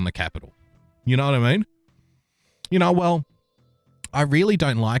nukes on the Capitol. You know what I mean? Well, I really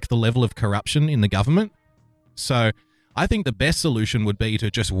don't like the level of corruption in the government. So I think the best solution would be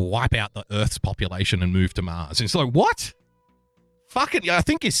to just wipe out the Earth's population and move to Mars. And it's like, what? Fuck it, I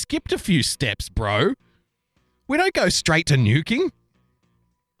think you skipped a few steps, bro. We don't go straight to nuking.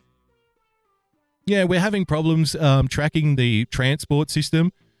 Yeah, we're having problems tracking the transport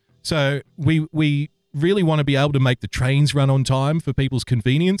system. So we really want to be able to make the trains run on time for people's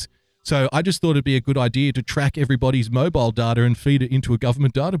convenience. So I just thought it'd be a good idea to track everybody's mobile data and feed it into a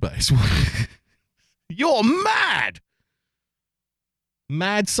government database. You're mad!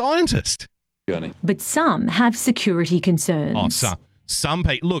 Mad scientist. But some have security concerns. Oh, some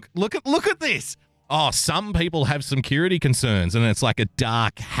people look at this. Oh, some people have security concerns, and it's like a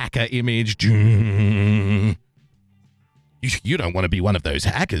dark hacker image. You don't want to be one of those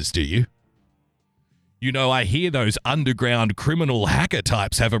hackers, do you? I hear those underground criminal hacker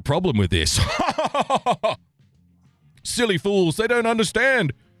types have a problem with this. Silly fools, they don't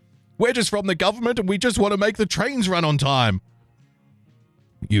understand. We're just from the government, and we just want to make the trains run on time.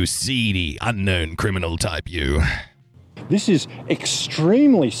 You seedy, unknown criminal type, you. This is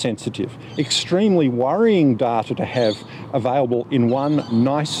extremely sensitive, extremely worrying data to have available in one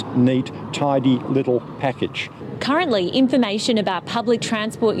nice, neat, tidy little package. Currently, information about public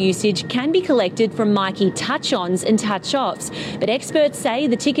transport usage can be collected from Myki touch-ons and touch-offs, but experts say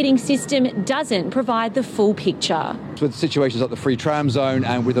the ticketing system doesn't provide the full picture. With situations like the free tram zone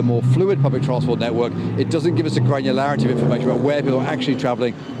and with a more fluid public transport network, it doesn't give us a granularity of information about where people are actually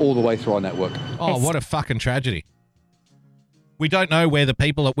travelling all the way through our network. Oh, what a fucking tragedy. We don't know where the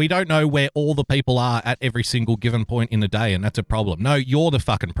people are. We don't know where all the people are at every single given point in the day, and that's a problem. No, you're the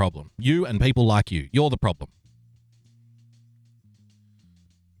fucking problem. You and people like you. You're the problem.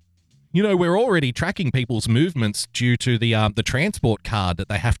 We're already tracking people's movements due to the transport card that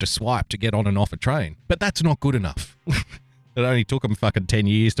they have to swipe to get on and off a train. But that's not good enough. It only took them fucking 10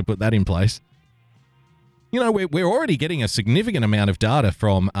 years to put that in place. We're already getting a significant amount of data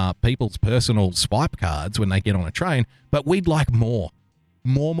from people's personal swipe cards when they get on a train, but we'd like more.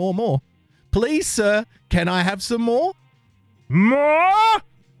 More. Please, sir, can I have some more? More?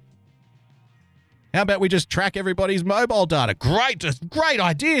 How about we just track everybody's mobile data? Great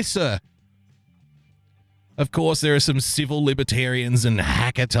idea, sir. Of course, there are some civil libertarians and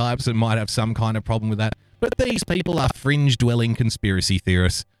hacker types that might have some kind of problem with that, but these people are fringe-dwelling conspiracy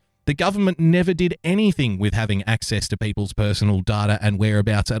theorists. The government never did anything with having access to people's personal data and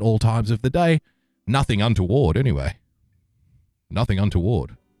whereabouts at all times of the day. Nothing untoward, anyway. Nothing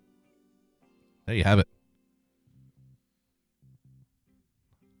untoward. There you have it.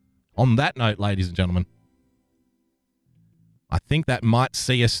 On that note, ladies and gentlemen, I think that might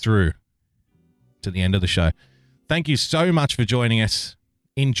see us through to the end of the show. Thank you so much for joining us.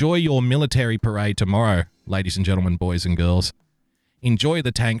 Enjoy your military parade tomorrow, ladies and gentlemen, boys and girls. Enjoy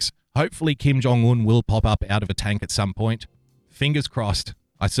the tanks. Hopefully Kim Jong-un will pop up out of a tank at some point. Fingers crossed.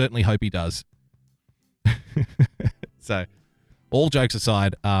 I certainly hope he does. So, all jokes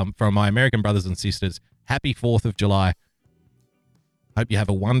aside, from my American brothers and sisters, happy 4th of July. Hope you have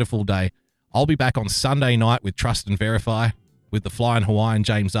a wonderful day. I'll be back on Sunday night with Trust and Verify with the Flying Hawaiian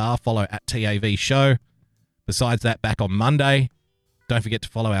James R. Follow at TAV Show. Besides that, back on Monday. Don't forget to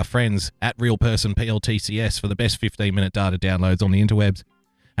follow our friends at RealPersonPLTCS for the best 15-minute data downloads on the interwebs.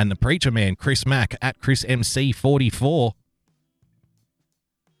 And the Preacher Man, Chris Mack, at ChrisMC44,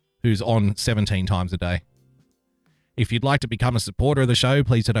 who's on 17 times a day. If you'd like to become a supporter of the show,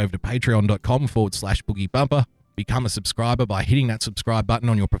 please head over to patreon.com/Boogie Bumper. Become a subscriber by hitting that subscribe button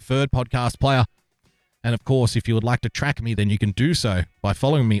on your preferred podcast player. And of course, if you would like to track me, then you can do so by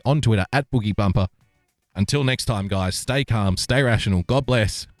following me on Twitter at Boogie Bumper. Until next time, guys, stay calm, stay rational, God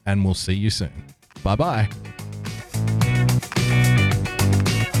bless, and we'll see you soon. Bye-bye.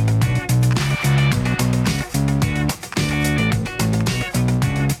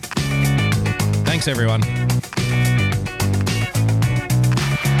 Thanks, everyone.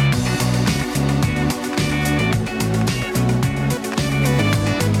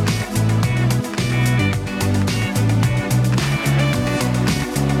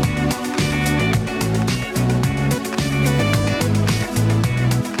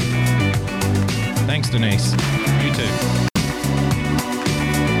 Thanks, Denise. You too.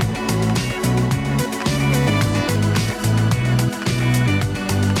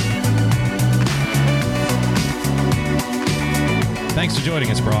 Thanks for joining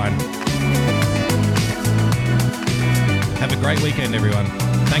us, Brian. Have a great weekend, everyone.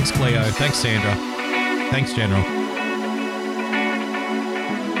 Thanks, Cleo. Thanks, Sandra. Thanks, General.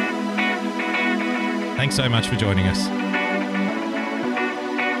 Thanks so much for joining us.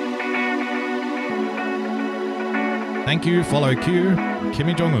 Thank you, follow Q,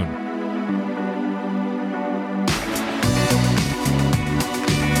 Kim Jong-un.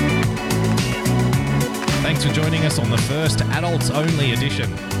 Thanks for joining us on the first adults-only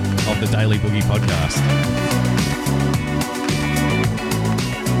edition of the Daily Boogie Podcast.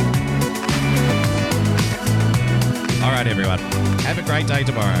 All right, everyone. Have a great day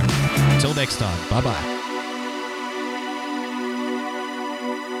tomorrow. Until next time. Bye-bye.